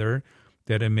and mother,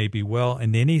 that it may be well.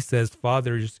 And then he says,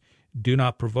 fathers, do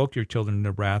not provoke your children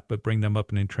to wrath, but bring them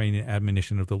up in the training and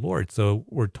admonition of the Lord. So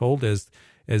we're told as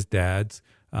dads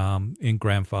and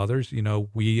grandfathers,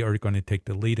 we are going to take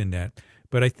the lead in that.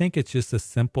 But I think it's just a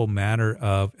simple matter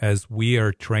of, as we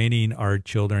are training our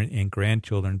children and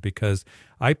grandchildren, because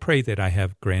I pray that I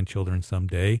have grandchildren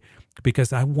someday,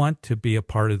 because I want to be a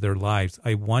part of their lives.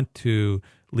 I want to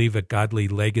leave a godly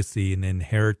legacy and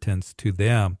inheritance to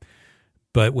them.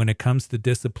 But when it comes to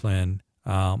discipline,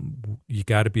 you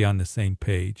got to be on the same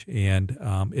page, and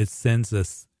it sends a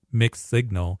mixed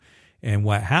signal. And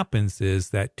what happens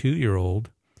is that 2-year-old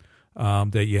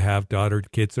that you have,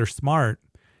 kids are smart,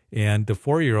 and the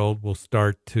 4-year-old will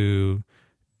start to,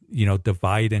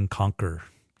 divide and conquer.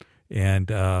 And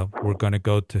we're going to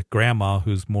go to grandma,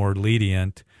 who's more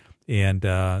lenient, and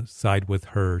side with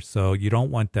her. So you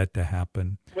don't want that to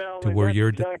happen. Well, to where that's you're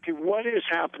exactly what is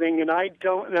happening, and I've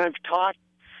talked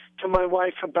to my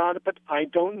wife about it, but I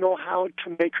don't know how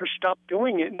to make her stop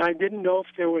doing it, and I didn't know if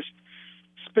there was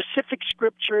specific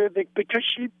scripture that, because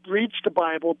she reads the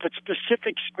Bible, but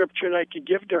specific scripture that I could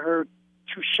give to her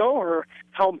to show her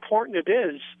how important it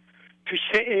is to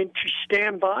say and to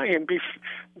stand by and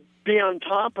be on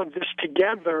top of this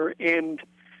together and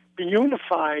be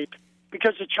unified.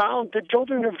 Because the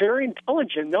children are very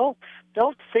intelligent.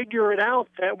 They'll figure it out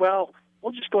that, well,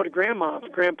 we'll just go to Grandma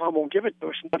if Grandpa won't give it to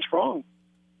us, and that's wrong.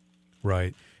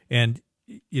 Right. And,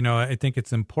 I think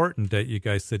it's important that you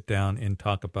guys sit down and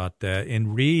talk about that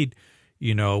and read,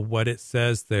 what it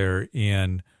says there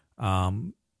in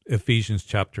Ephesians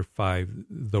chapter 5,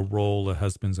 the role of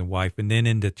husbands and wife. And then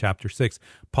into chapter 6,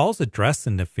 Paul's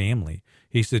addressing the family.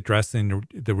 He's addressing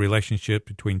the relationship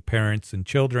between parents and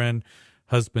children,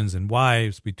 husbands and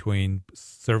wives, between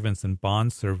servants and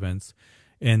bondservants,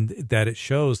 and that it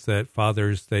shows that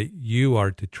fathers, that you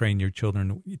are to train your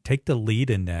children, take the lead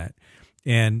in that.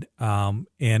 And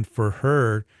for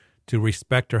her to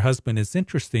respect her husband, it's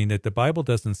interesting that the Bible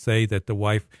doesn't say that the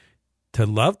wife to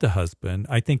love the husband.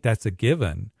 I think that's a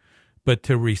given, but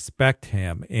to respect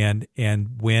him. And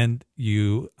when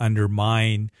you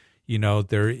undermine,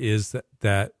 there is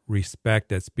that respect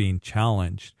that's being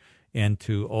challenged. And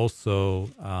to also,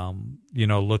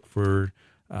 look for,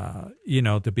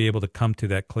 to be able to come to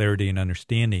that clarity and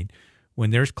understanding.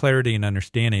 When there's clarity and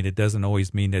understanding, it doesn't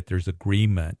always mean that there's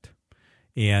agreement.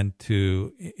 And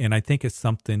I think it's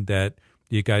something that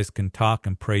you guys can talk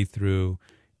and pray through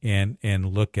and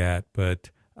look at. But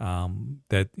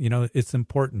that, it's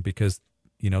important because,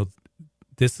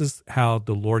 this is how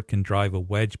the Lord can drive a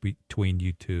wedge between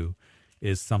you two,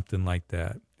 is something like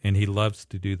that. And he loves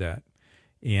to do that.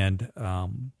 And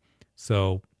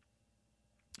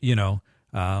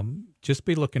just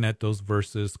be looking at those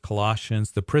verses,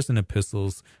 Colossians, the prison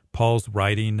epistles, Paul's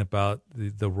writing about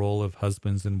the role of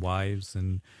husbands and wives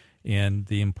and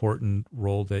the important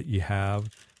role that you have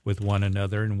with one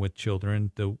another and with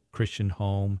children, the Christian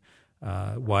home.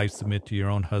 Wives, submit to your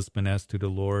own husband as to the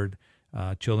Lord.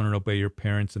 Children, obey your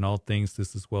parents in all things.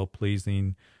 This is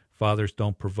well-pleasing. Fathers,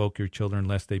 don't provoke your children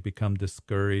lest they become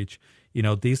discouraged.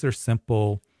 These are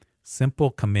simple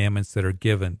commandments that are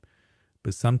given.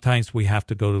 But sometimes we have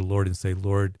to go to the Lord and say,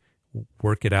 Lord,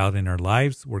 work it out in our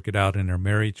lives, work it out in our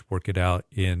marriage, work it out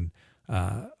in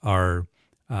our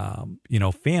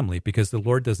family. Because the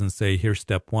Lord doesn't say, here's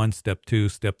step 1, step 2,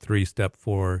 step 3, step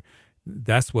 4.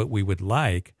 That's what we would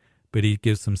like. But he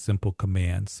gives some simple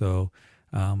commands. So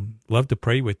love to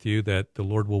pray with you that the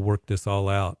Lord will work this all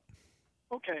out.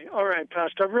 Okay. All right,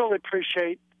 Pastor. I really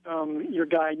appreciate your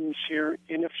guidance here.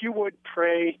 And if you would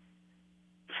pray,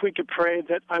 if we could pray,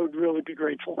 that I would really be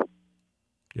grateful.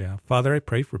 Yeah. Father, I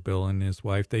pray for Bill and his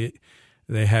wife. They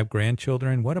have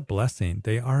grandchildren. What a blessing.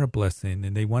 They are a blessing,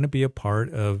 and they want to be a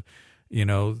part of,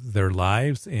 their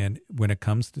lives. And when it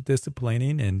comes to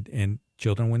disciplining and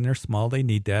children, when they're small, they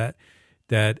need that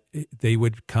they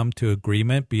would come to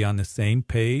agreement, be on the same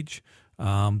page,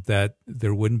 that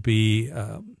there wouldn't be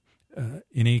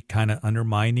any kind of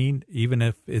undermining, even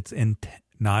if it's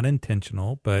not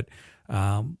intentional, but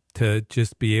to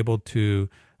just be able to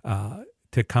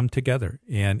come together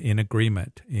and in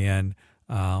agreement. And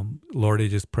Lord, I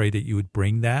just pray that you would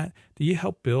bring that. Do you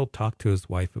help Bill talk to his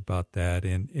wife about that?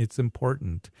 And it's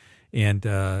important. And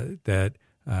that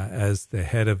as the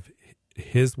head of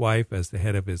his wife, as the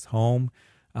head of his home,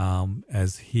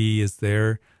 as he is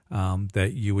there,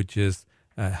 that you would just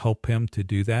help him to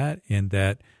do that, and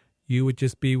that you would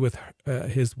just be with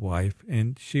his wife,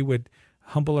 and she would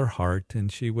humble her heart,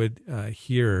 and she would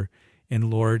hear, and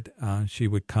Lord, she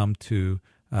would come to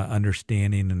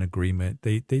understanding and agreement.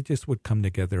 They just would come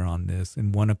together on this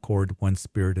in one accord, one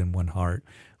spirit, and one heart.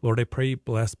 Lord, I pray you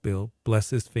bless Bill, bless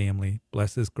his family,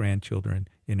 bless his grandchildren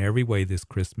in every way this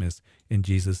Christmas. In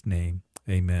Jesus' name,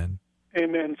 amen.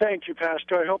 Amen. Thank you,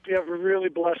 Pastor. I hope you have a really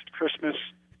blessed Christmas.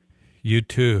 You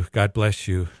too. God bless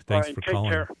you. Thanks for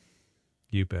calling. Take care.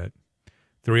 You bet.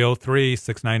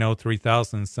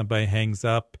 303-690-3000. Somebody hangs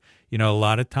up. A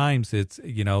lot of times it's,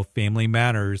 family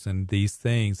matters and these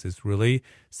things. It's really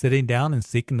sitting down and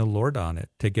seeking the Lord on it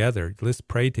together. Let's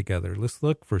pray together. Let's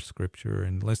look for scripture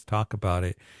and let's talk about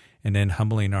it. And then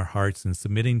humbling our hearts and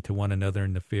submitting to one another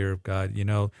in the fear of God.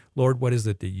 Lord, what is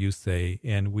it that you say?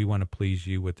 And we want to please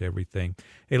you with everything.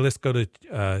 Hey, let's go to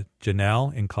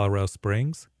Janelle in Colorado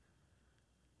Springs.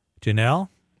 Janelle?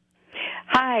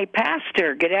 Hi,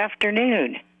 Pastor. Good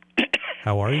afternoon.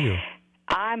 How are you?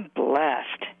 I'm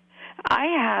blessed. I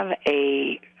have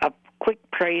a quick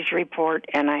praise report,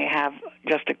 and I have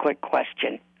just a quick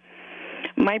question.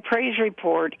 My praise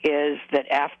report is that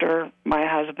after my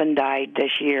husband died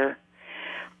this year,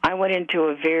 I went into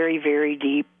a very, very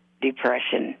deep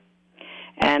depression,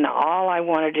 and all I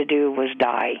wanted to do was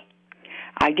die.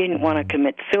 I didn't want to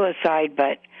commit suicide,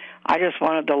 but I just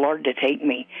wanted the Lord to take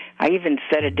me. I even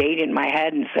set a date in my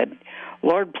head and said,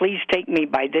 Lord, please take me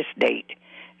by this date.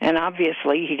 And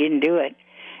obviously he didn't do it.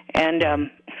 And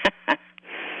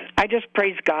I just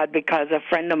praise God because a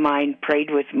friend of mine prayed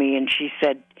with me, and she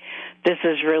said, this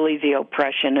is really the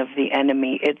oppression of the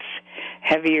enemy. It's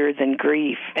heavier than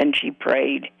grief. And she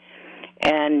prayed.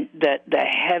 And the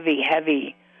heavy,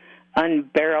 heavy,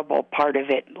 unbearable part of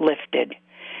it lifted.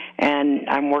 And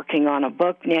I'm working on a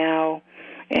book now,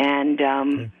 and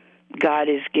God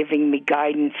is giving me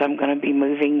guidance. I'm going to be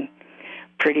moving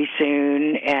pretty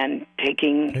soon and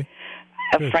taking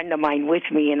a friend of mine with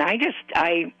me. And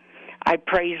I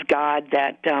praise God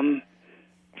that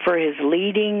for his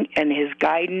leading and his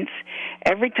guidance.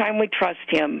 Every time we trust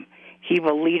him, he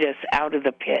will lead us out of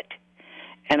the pit.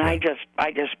 And I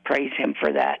just praise him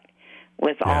for that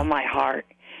with all my heart.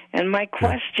 And my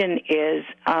question is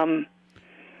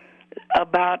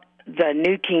about the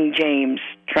New King James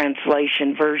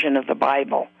translation version of the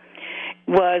Bible.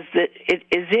 Is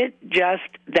it just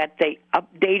that they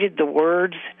updated the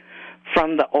words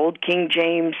from the old King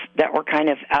James that were kind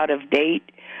of out of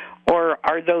date, or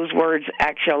are those words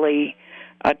actually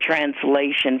a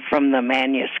translation from the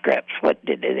manuscripts? What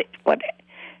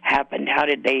happened? How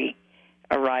did they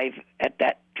arrive at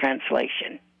that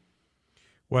translation?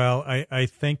 Well, I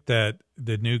think that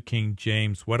the New King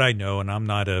James, what I know, and I'm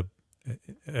not a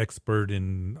expert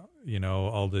in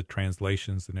all the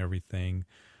translations and everything,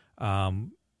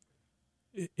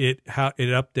 it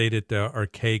updated the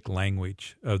archaic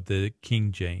language of the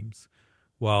King James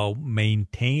while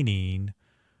maintaining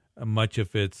much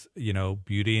of its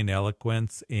beauty and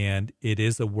eloquence, and it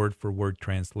is a word for word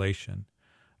translation.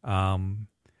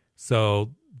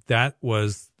 So that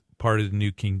was part of the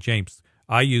New King James.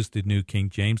 I used the New King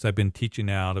James. I've been teaching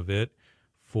out of it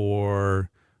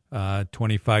for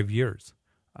 25 years.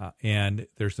 And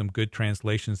there's some good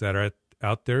translations that are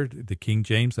out there. The King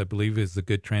James, I believe, is a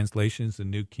good translation. It's the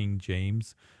New King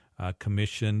James,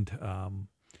 commissioned in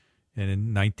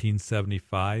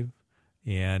 1975.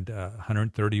 And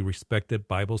 130 respected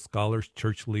Bible scholars,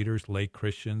 church leaders, lay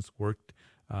Christians worked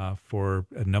for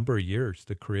a number of years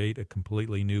to create a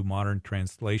completely new modern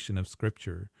translation of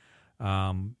Scripture.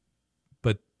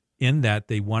 But in that,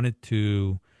 they wanted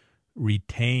to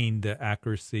retain the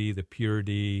accuracy, the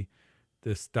purity,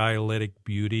 the stylistic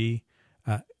beauty.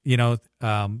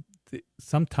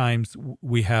 Sometimes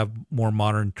we have more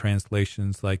modern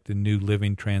translations like the New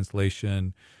Living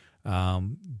Translation,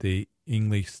 the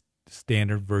English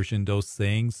Standard Version, those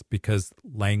things, because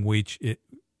language,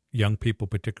 young people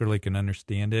particularly can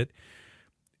understand it.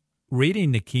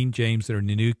 Reading the King James or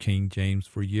the New King James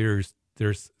for years,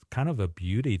 there's kind of a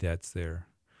beauty that's there.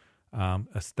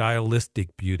 A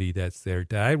stylistic beauty that's there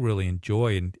that I really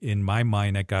enjoy, and in my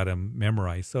mind I got to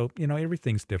memorize. So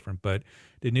everything's different, but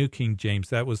the New King James,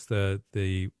 that was the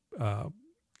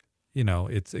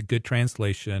it's a good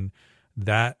translation.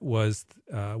 That was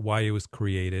why it was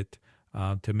created,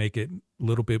 to make it a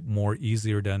little bit more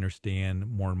easier to understand,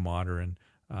 more modern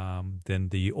than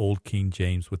the old King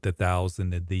James with the thous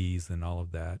and the these and all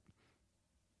of that.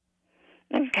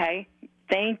 Okay,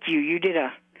 thank you. You did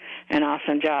an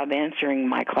awesome job answering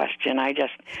my question. I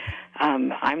just,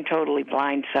 I'm totally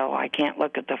blind, so I can't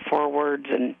look at the forewords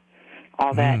and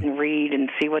all that and read and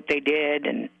see what they did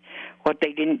and what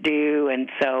they didn't do. And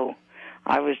so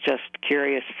I was just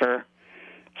curious for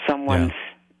someone's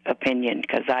opinion,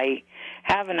 because I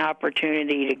have an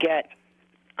opportunity to get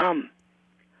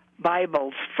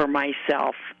Bibles for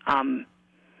myself on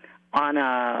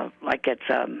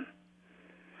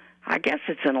I guess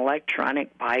it's an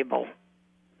electronic Bible.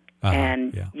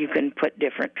 And you can put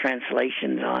different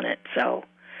translations on it. So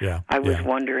I was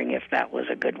wondering if that was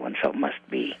a good one. So it must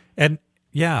be. And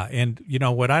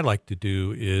what I like to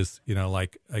do is,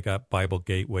 like I got Bible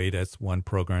Gateway. That's one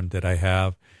program that I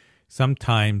have.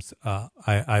 Sometimes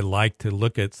I like to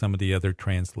look at some of the other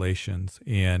translations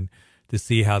and to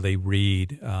see how they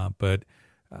read. But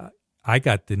I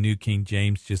got the New King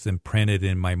James just imprinted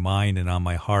in my mind and on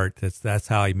my heart. That's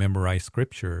how I memorize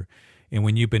Scripture. And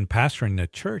when you've been pastoring the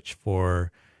church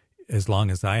for as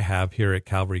long as I have here at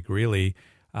Calvary Greeley,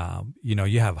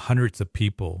 you have hundreds of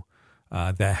people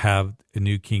that have a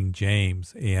New King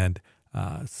James. And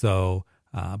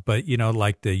but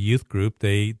like the youth group,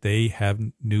 they have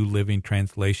New Living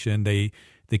Translation. The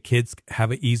kids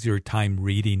have an easier time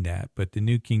reading that. But the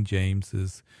New King James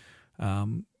is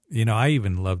I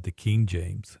even love the King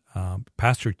James.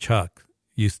 Pastor Chuck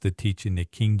used to teach in the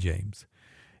King James.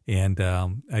 And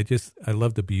I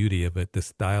love the beauty of it, the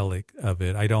style of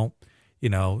it. I don't,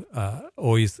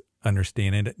 always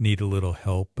understand it, need a little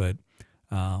help. But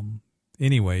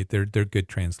anyway, they're good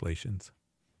translations.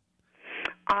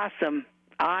 Awesome.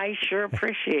 I sure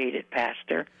appreciate it,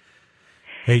 Pastor.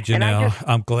 Hey,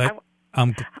 Janelle,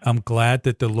 I'm glad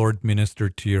that the Lord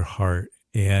ministered to your heart.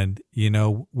 And,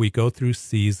 we go through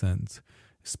seasons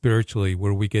spiritually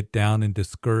where we get down and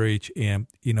discouraged. And,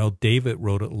 David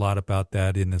wrote a lot about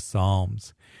that in the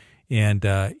Psalms. And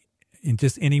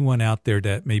just anyone out there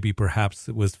that maybe perhaps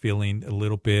was feeling a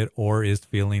little bit or is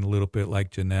feeling a little bit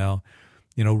like Janelle,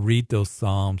 read those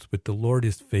Psalms. But the Lord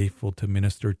is faithful to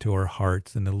minister to our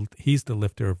hearts, and He's the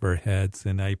lifter of our heads.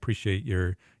 And I appreciate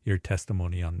your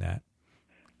testimony on that.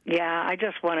 Yeah, I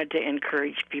just wanted to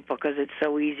encourage people because it's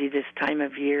so easy this time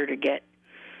of year to get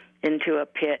into a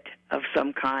pit of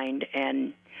some kind,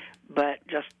 but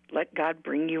just let God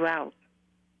bring you out.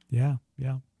 Yeah.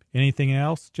 Anything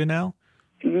else, Janelle?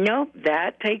 Nope,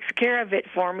 that takes care of it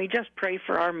for me. Just pray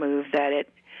for our move that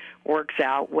it works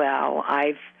out well.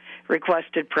 I've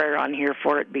requested prayer on here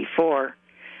for it before,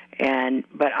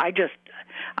 but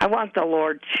I want the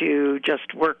Lord to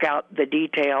just work out the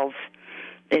details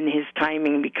in His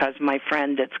timing, because my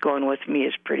friend that's going with me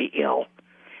is pretty ill,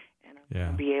 and I'm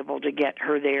going to be able to get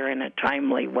her there in a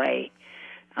timely way.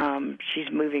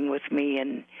 She's moving with me,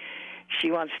 and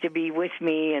she wants to be with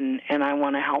me, and I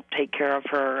want to help take care of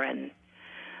her, and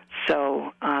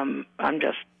so I'm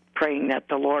just praying that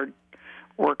the Lord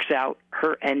works out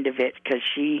her end of it, because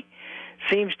she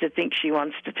seems to think she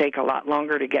wants to take a lot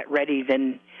longer to get ready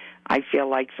than I feel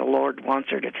like the Lord wants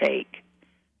her to take.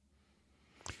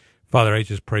 Father, I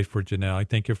just pray for Janelle. I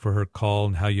thank you for her call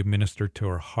and how you minister to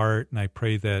her heart. And I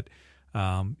pray that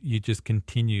you just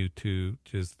continue to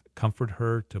just comfort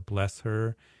her, to bless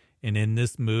her. And in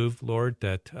this move, Lord,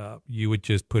 that you would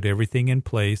just put everything in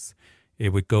place. It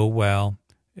would go well.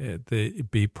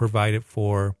 It be provided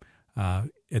for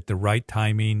at the right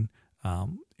timing.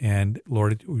 And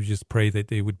Lord, we just pray that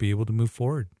they would be able to move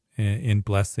forward in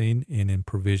blessing and in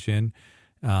provision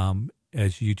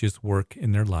as you just work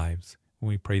in their lives.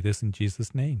 We pray this in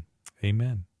Jesus' name.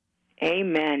 Amen.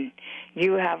 Amen.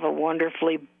 You have a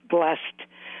wonderfully blessed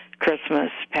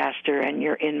Christmas, Pastor, and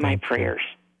you're in my prayers.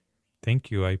 Thank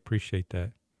you. I appreciate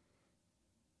that.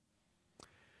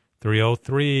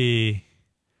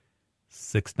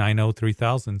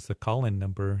 303-690-3000 is the call-in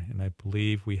number, and I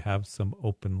believe we have some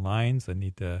open lines. I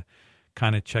need to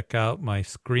kind of check out my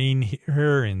screen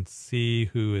here and see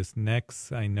who is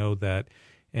next. I know that,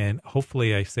 and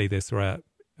hopefully I say this right,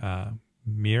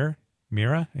 Mira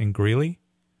in Greeley?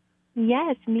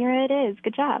 Yes, Mira it is.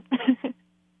 Good job.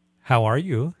 How are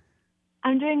you?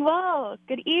 I'm doing well.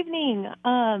 Good evening.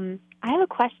 I have a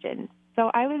question.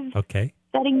 So I was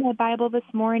studying my Bible this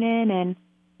morning, and,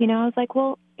 I was like,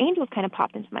 well, angels kind of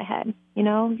popped into my head.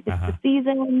 It's the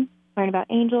season, learn about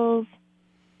angels.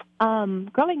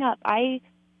 Growing up, I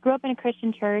grew up in a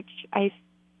Christian church. I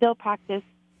still practice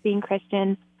being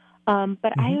Christian,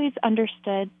 but I always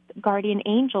understood guardian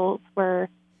angels were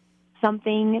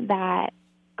something that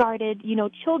guarded,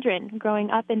 children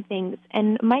growing up and things.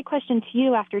 And my question to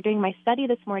you after doing my study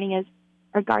this morning is,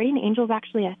 are guardian angels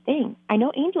actually a thing? I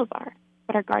know angels are,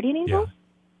 but are guardian angels?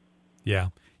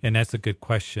 Yeah. And that's a good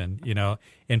question,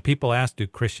 and people ask, do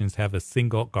Christians have a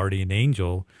single guardian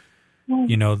angel,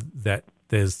 that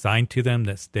is assigned to them,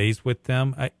 that stays with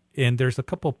them? And there's a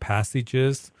couple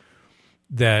passages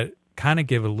that kind of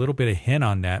give a little bit of hint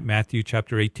on that. Matthew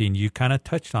chapter 18, you kind of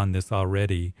touched on this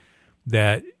already,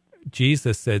 that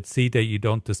Jesus said, see that you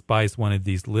don't despise one of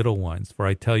these little ones, for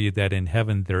I tell you that in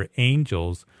heaven their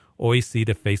angels always see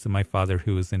the face of my Father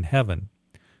who is in heaven.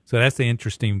 So that's an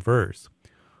interesting verse.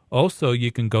 Also,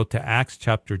 you can go to Acts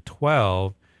chapter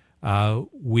 12.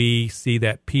 We see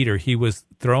that Peter, he was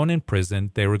thrown in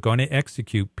prison. They were going to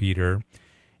execute Peter,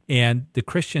 and the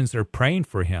Christians are praying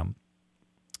for him.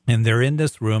 And they're in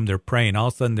this room, they're praying. All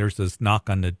of a sudden, there's this knock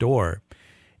on the door.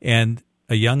 And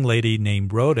a young lady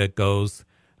named Rhoda goes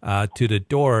to the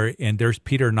door, and there's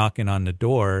Peter knocking on the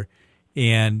door.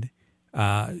 And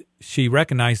she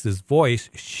recognizes his voice.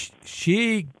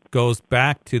 She goes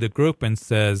back to the group and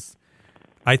says,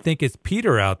 I think it's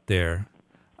Peter out there.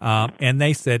 And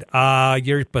they said,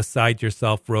 you're beside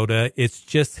yourself, Rhoda. It's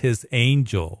just his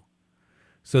angel.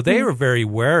 So they were very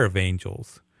aware of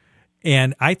angels.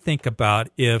 And I think about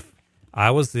if I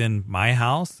was in my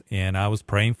house and I was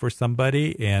praying for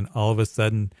somebody, and all of a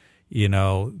sudden,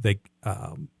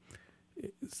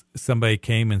 somebody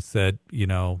came and said,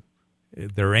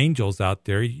 there are angels out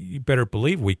there. You better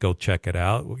believe we go check it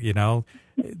out.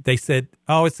 They said,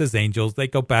 oh, it says angels. They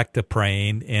go back to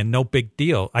praying, and no big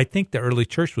deal. I think the early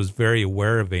church was very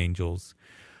aware of angels.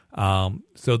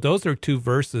 So those are two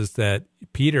verses that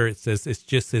Peter, it says it's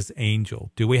just his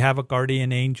angel. Do we have a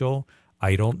guardian angel?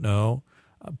 I don't know.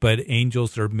 But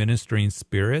angels are ministering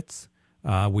spirits.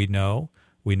 We know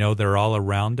they're all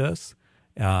around us.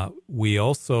 We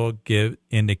also give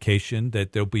indication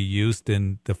that they'll be used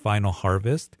in the final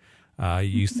harvest.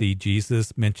 You see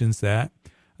Jesus mentions that.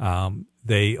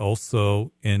 They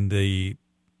also, in the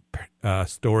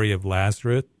story of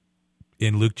Lazarus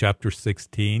in Luke chapter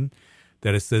 16,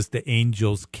 that it says the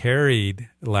angels carried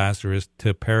Lazarus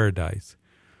to paradise.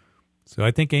 So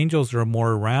I think angels are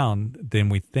more around than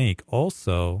we think.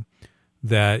 Also,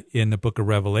 that in the book of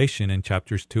Revelation, in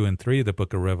chapters 2 and 3 of the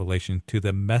book of Revelation, to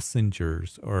the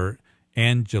messengers, or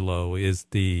angelo is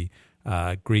the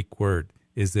Greek word.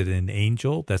 Is it an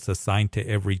angel that's assigned to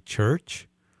every church?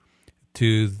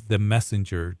 To the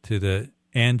messenger, to the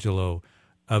angelo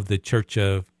of the church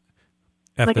of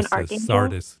Ephesus, like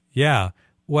Sardis. Yeah.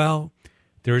 Well,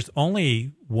 there's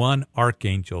only one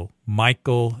archangel,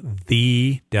 Michael,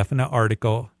 the definite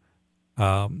article,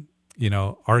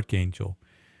 archangel.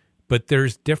 But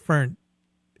there's different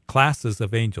classes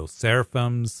of angels,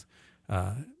 seraphims,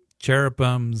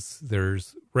 cherubims,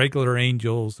 there's regular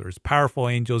angels, there's powerful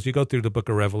angels. You go through the book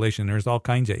of Revelation, there's all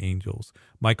kinds of angels.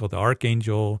 Michael the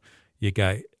archangel, you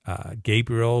got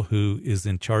Gabriel, who is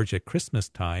in charge at Christmas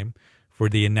time for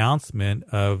the announcement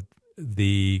of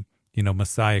the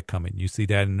Messiah coming. You see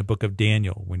that in the book of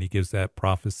Daniel when he gives that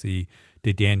prophecy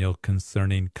to Daniel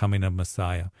concerning coming of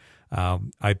Messiah.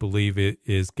 I believe it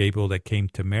is Gabriel that came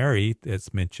to Mary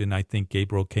that's mentioned. I think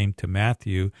Gabriel came to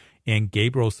Matthew, and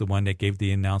Gabriel's the one that gave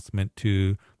the announcement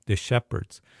to the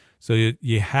shepherds. So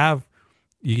you have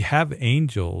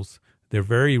angels. They're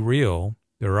very real.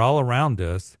 They're all around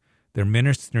us. They're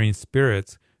ministering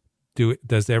spirits.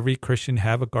 Does every Christian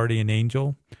have a guardian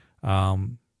angel?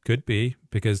 Could be,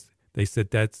 because they said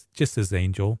that's just his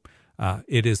angel.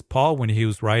 It is Paul, when he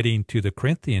was writing to the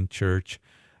Corinthian church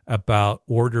about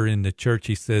order in the church,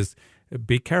 he says,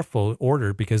 be careful,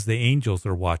 order, because the angels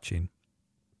are watching.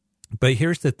 But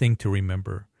here's the thing to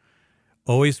remember.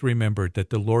 Always remember that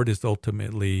the Lord is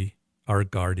ultimately our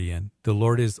guardian. The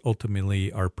Lord is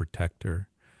ultimately our protector.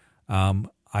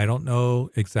 I don't know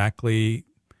exactly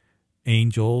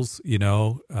angels,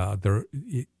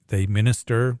 they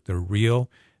minister, they're real.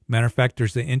 Matter of fact,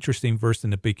 there's an interesting verse in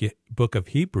the book of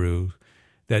Hebrews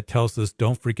that tells us,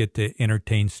 don't forget to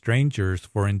entertain strangers,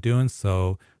 for in doing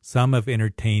so, some have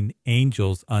entertained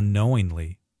angels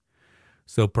unknowingly.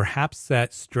 So perhaps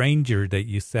that stranger that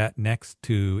you sat next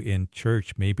to in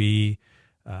church, maybe,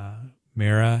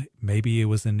 Mara, maybe it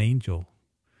was an angel.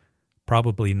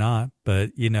 Probably not,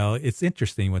 but, it's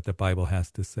interesting what the Bible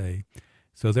has to say.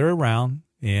 So they're around,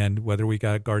 and whether we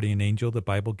got a guardian angel, the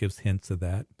Bible gives hints of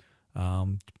that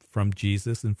from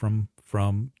Jesus and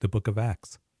from the book of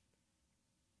Acts.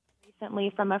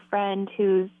 Recently from a friend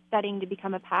who's studying to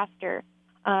become a pastor,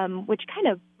 which kind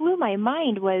of blew my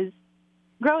mind, was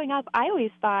growing up, I always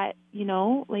thought,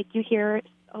 like you hear,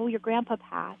 oh, your grandpa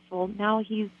passed. Well, now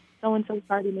he's so-and-so's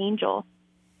guardian angel.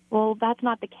 Well, that's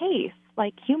not the case.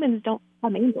 Like, humans don't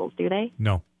become angels, do they?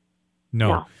 No.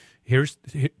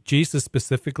 Jesus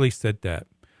specifically said that.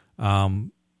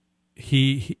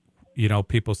 He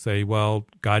people say, well,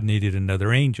 God needed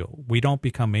another angel. We don't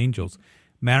become angels.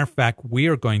 Matter of fact, we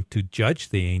are going to judge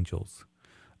the angels,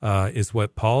 is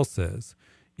what Paul says.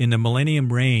 In the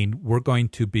millennium reign, we're going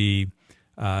to be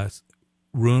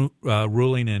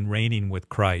ruling and reigning with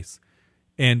Christ.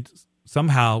 And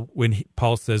somehow when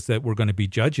Paul says that we're going to be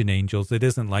judging angels, it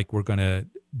isn't like we're going to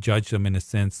judge them in a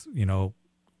sense,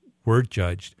 we're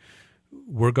judged.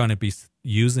 We're going to be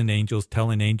using angels,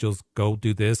 telling angels, go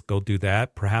do this, go do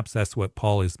that. Perhaps that's what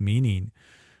Paul is meaning.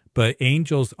 But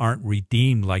angels aren't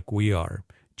redeemed like we are.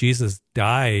 Jesus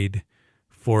died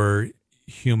for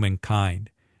humankind.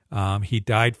 He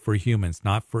died for humans,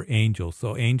 not for angels.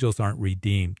 So angels aren't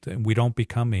redeemed, and we don't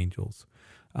become angels.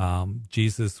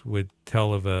 Jesus would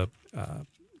tell of the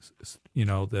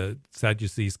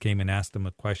Sadducees came and asked him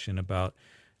a question about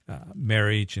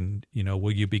marriage, and,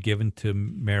 will you be given to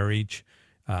marriage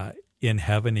in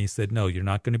heaven? He said, no, you're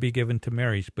not going to be given to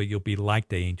marriage, but you'll be like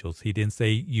the angels. He didn't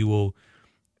say you will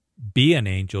be an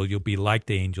angel, you'll be like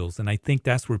the angels. And I think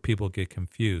that's where people get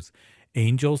confused.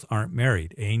 Angels aren't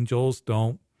married. Angels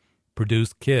don't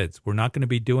produce kids. We're not going to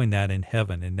be doing that in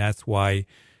heaven. And that's why,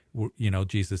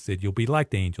 Jesus said, you'll be like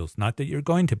the angels. Not that you're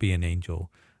going to be an angel,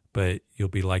 but you'll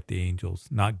be like the angels,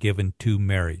 not given to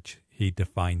marriage. He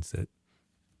defines it.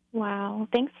 Wow.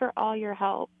 Thanks for all your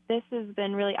help. This has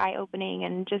been really eye-opening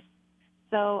and just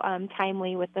so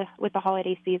timely with the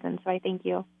holiday season. So I thank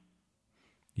you.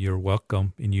 You're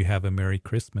welcome, and you have a Merry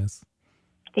Christmas.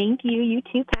 Thank you. You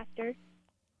too, Pastor.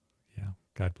 Yeah.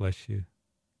 God bless you.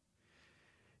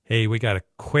 Hey, we got a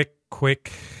quick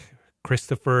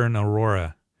Christopher and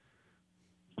Aurora.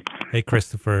 Hey,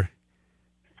 Christopher.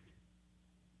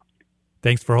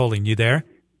 Thanks for holding. You there?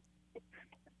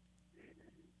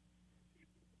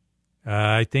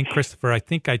 I think, Christopher, I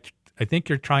think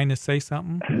you're trying to say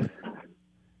something.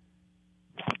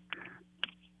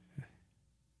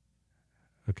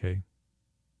 Okay.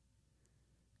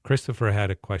 Christopher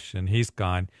had a question. He's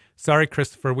gone. Sorry,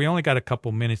 Christopher. We only got a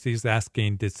couple minutes. He's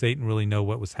asking, did Satan really know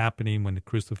what was happening when the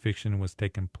crucifixion was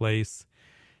taking place?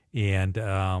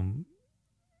 And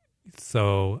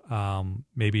so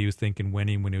maybe he was thinking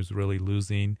winning when he was really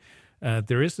losing.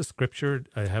 There is a scripture,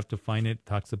 I have to find it,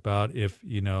 talks about if,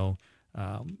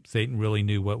 Satan really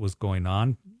knew what was going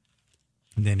on,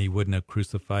 then he wouldn't have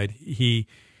crucified.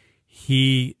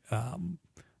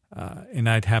 And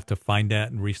I'd have to find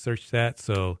that and research that.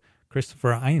 So,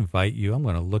 Christopher, I invite you. I'm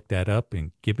going to look that up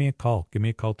and give me a call. Give me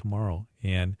a call tomorrow.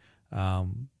 And,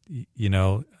 and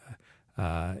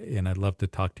I'd love to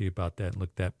talk to you about that and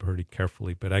look that pretty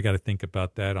carefully. But I got to think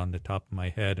about that on the top of my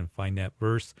head and find that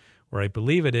verse where I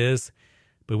believe it is.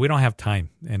 But we don't have time,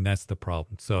 and that's the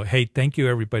problem. So, hey, thank you,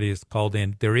 everybody who's called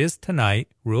in. There is tonight,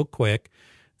 real quick,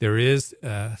 there is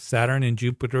Saturn and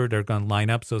Jupiter. They're going to line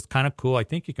up, so it's kind of cool. I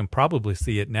think you can probably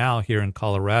see it now here in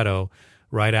Colorado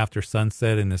right after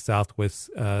sunset in the southwest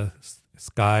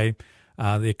sky.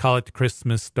 They call it the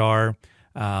Christmas star,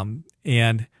 and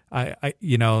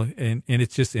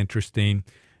it's just interesting.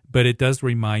 But it does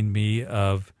remind me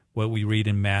of what we read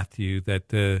in Matthew, that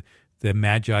the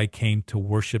Magi came to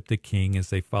worship the King as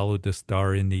they followed the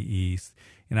star in the east.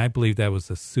 And I believe that was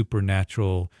a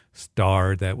supernatural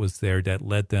star that was there that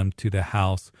led them to the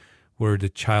house where the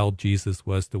child Jesus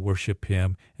was to worship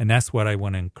him. And that's what I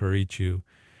want to encourage you,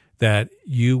 that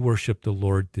you worship the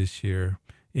Lord this year,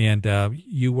 and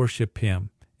you worship him,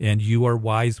 and you are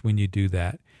wise when you do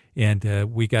that.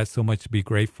 And we got so much to be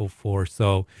grateful for.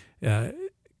 So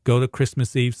go to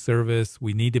Christmas Eve service.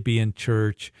 We need to be in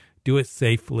church. Do it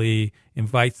safely.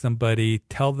 Invite somebody.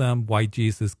 Tell them why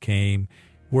Jesus came.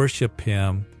 Worship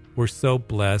him. We're so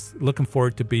blessed. Looking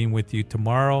forward to being with you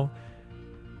tomorrow.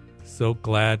 So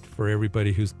glad for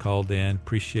everybody who's called in.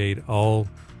 Appreciate all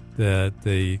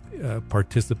the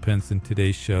participants in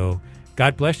today's show.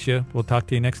 God bless you. We'll talk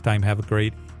to you next time. Have a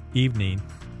great evening.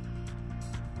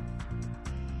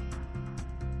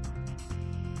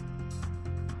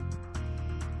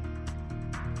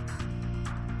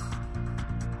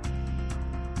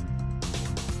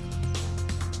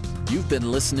 You've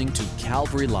been listening to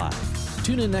Calvary Live.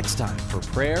 Tune in next time for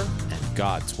prayer and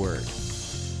God's Word.